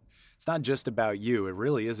 it's not just about you. It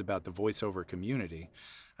really is about the voiceover community.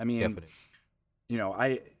 I mean, definitely.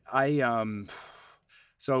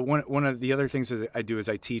 So one of the other things that I do is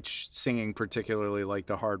I teach singing, particularly like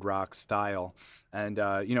the hard rock style. And,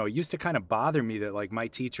 it used to kind of bother me that like my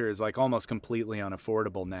teacher is like almost completely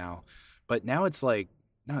unaffordable now. But now it's like,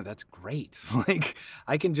 no, that's great. Like,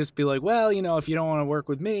 I can just be like, well, if you don't want to work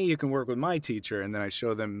with me, you can work with my teacher. And then I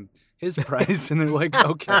show them his price and they're like,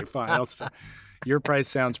 okay, fine. Your price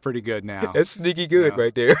sounds pretty good now. That's sneaky good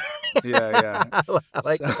right there. Yeah. I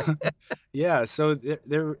like that. Yeah. So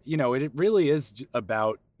there, it really is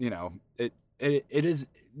about, it is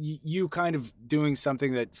you kind of doing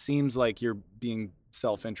something that seems like you're being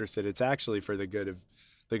self-interested. It's actually for the good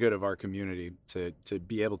of our community to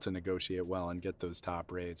be able to negotiate well and get those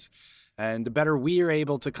top rates. And the better we are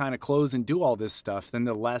able to kind of close and do all this stuff, then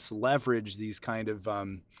the less leverage these kind of,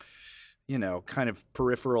 kind of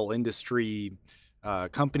peripheral industry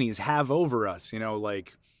companies have over us.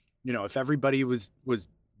 If everybody was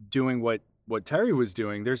doing what Terry was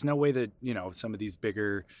doing, there's no way that, some of these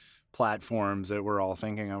bigger platforms that we're all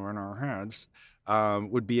thinking of in our heads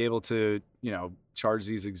would be able to, charge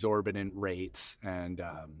these exorbitant rates and,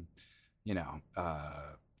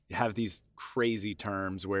 have these crazy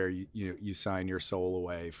terms where you sign your soul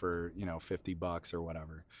away for, $50 or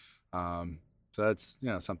whatever. So that's,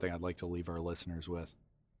 something I'd like to leave our listeners with.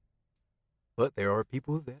 But there are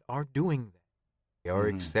people that are doing that. They are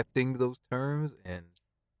accepting those terms and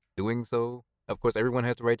doing so. Of course, everyone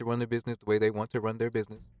has the right to run their business the way they want to run their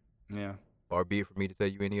business. Yeah. Far be it for me to tell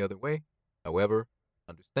you any other way. However,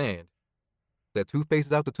 understand that toothpaste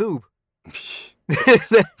is out the tube.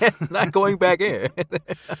 Not going back in.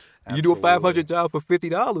 You do a $500 job for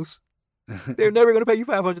 $50. They're never going to pay you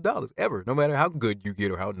 $500 ever, no matter how good you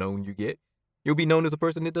get or how known you get. You'll be known as a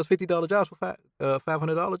person that does $50 jobs for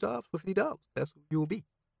 $500 jobs for $50. That's who you will be.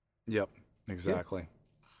 Yep, exactly.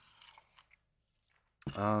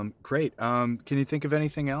 Yeah. Great. Can you think of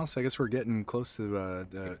anything else? I guess we're getting close to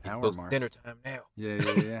the hour mark. Dinner time now.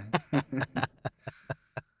 Yeah.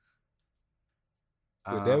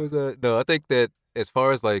 But that was no. I think that as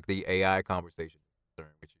far as like the AI conversation is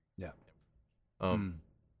concerned, which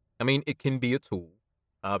I mean, it can be a tool.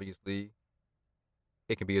 Obviously,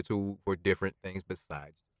 it can be a tool for different things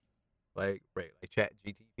besides, like Chat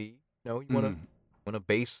GTP. You want a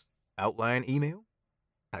base outline email,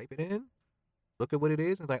 type it in, look at what it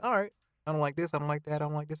is, and it's like, all right, I don't like this, I don't like that, I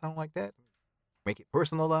don't like this, I don't like that. Make it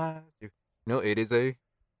personalized. It is a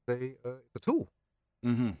tool.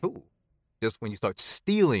 Tool. Just when you start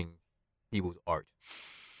stealing people's art,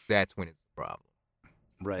 that's when it's a problem.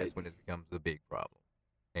 Right. That's when it becomes a big problem.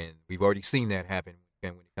 And we've already seen that happen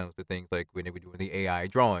when it comes to things like when they were doing the AI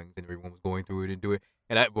drawings and everyone was going through it and do it.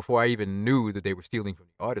 And before I even knew that they were stealing from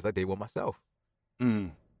the artists, I did one myself. So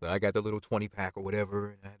I got the little 20-pack or whatever,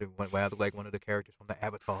 and I had to look like one of the characters from the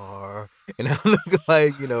Avatar, and I looked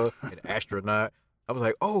like, an astronaut. I was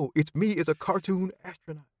like, oh, it's me as a cartoon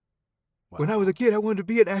astronaut. Wow. When I was a kid, I wanted to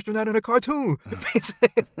be an astronaut in a cartoon.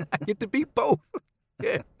 I get to be both.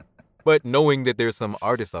 Yeah. But knowing that there's some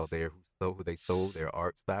artists out there who they sold their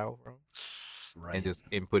art style from, right, and just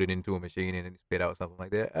input it into a machine and then spit out something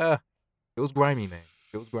like that, it was grimy, man.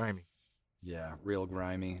 It was grimy. Yeah, real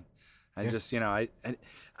grimy. I just,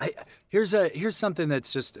 here's something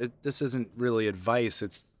that's just, this isn't really advice.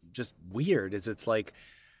 It's just weird. It's like,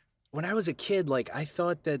 when I was a kid, like, I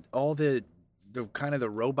thought that all the kind of the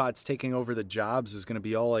robots taking over the jobs is going to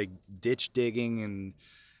be all like ditch digging and,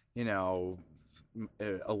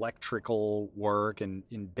 electrical work and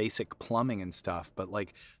in basic plumbing and stuff. But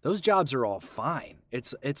like, those jobs are all fine.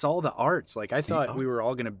 It's all the arts. Like, I thought we were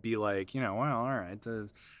all going to be like, well, all right, the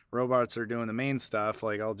robots are doing the main stuff.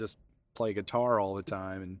 Like, I'll just play guitar all the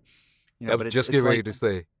time. And, I was just getting ready to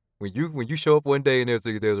say, when you show up one day and there's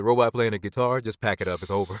a robot playing a guitar, just pack it up.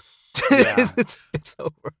 It's over. Yeah. it's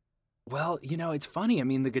over. Well, it's funny. I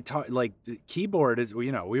mean, the guitar, like the keyboard is,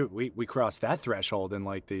 we crossed that threshold in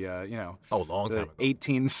like the, long time ago.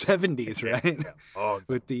 1870s, right?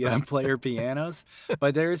 With the player pianos.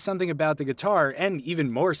 But there is something about the guitar, and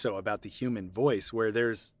even more so about the human voice, where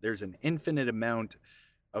there's an infinite amount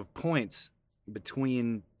of points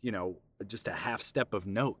between, just a half step of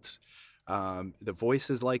notes. The voice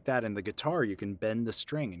is like that, and the guitar, you can bend the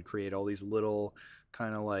string and create all these little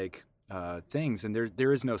kind of like things, and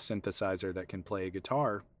there is no synthesizer that can play a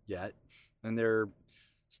guitar yet, and there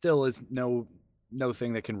still is no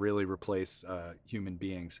thing that can really replace human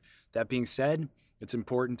beings. That being said, it's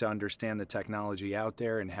important to understand the technology out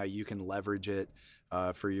there and how you can leverage it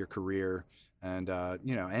for your career, and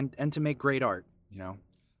and to make great art.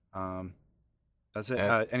 That's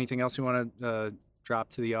it. Anything else you want to drop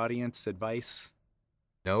to the audience? Advice?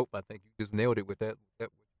 Nope. I think you just nailed it with that. What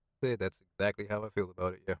you said. That's exactly how I feel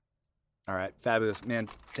about it. Yeah. All right. Fabulous. Man,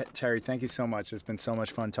 Terry, thank you so much. It's been so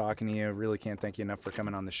much fun talking to you. I really can't thank you enough for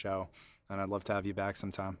coming on the show. And I'd love to have you back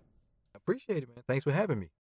sometime. I appreciate it, man. Thanks for having me.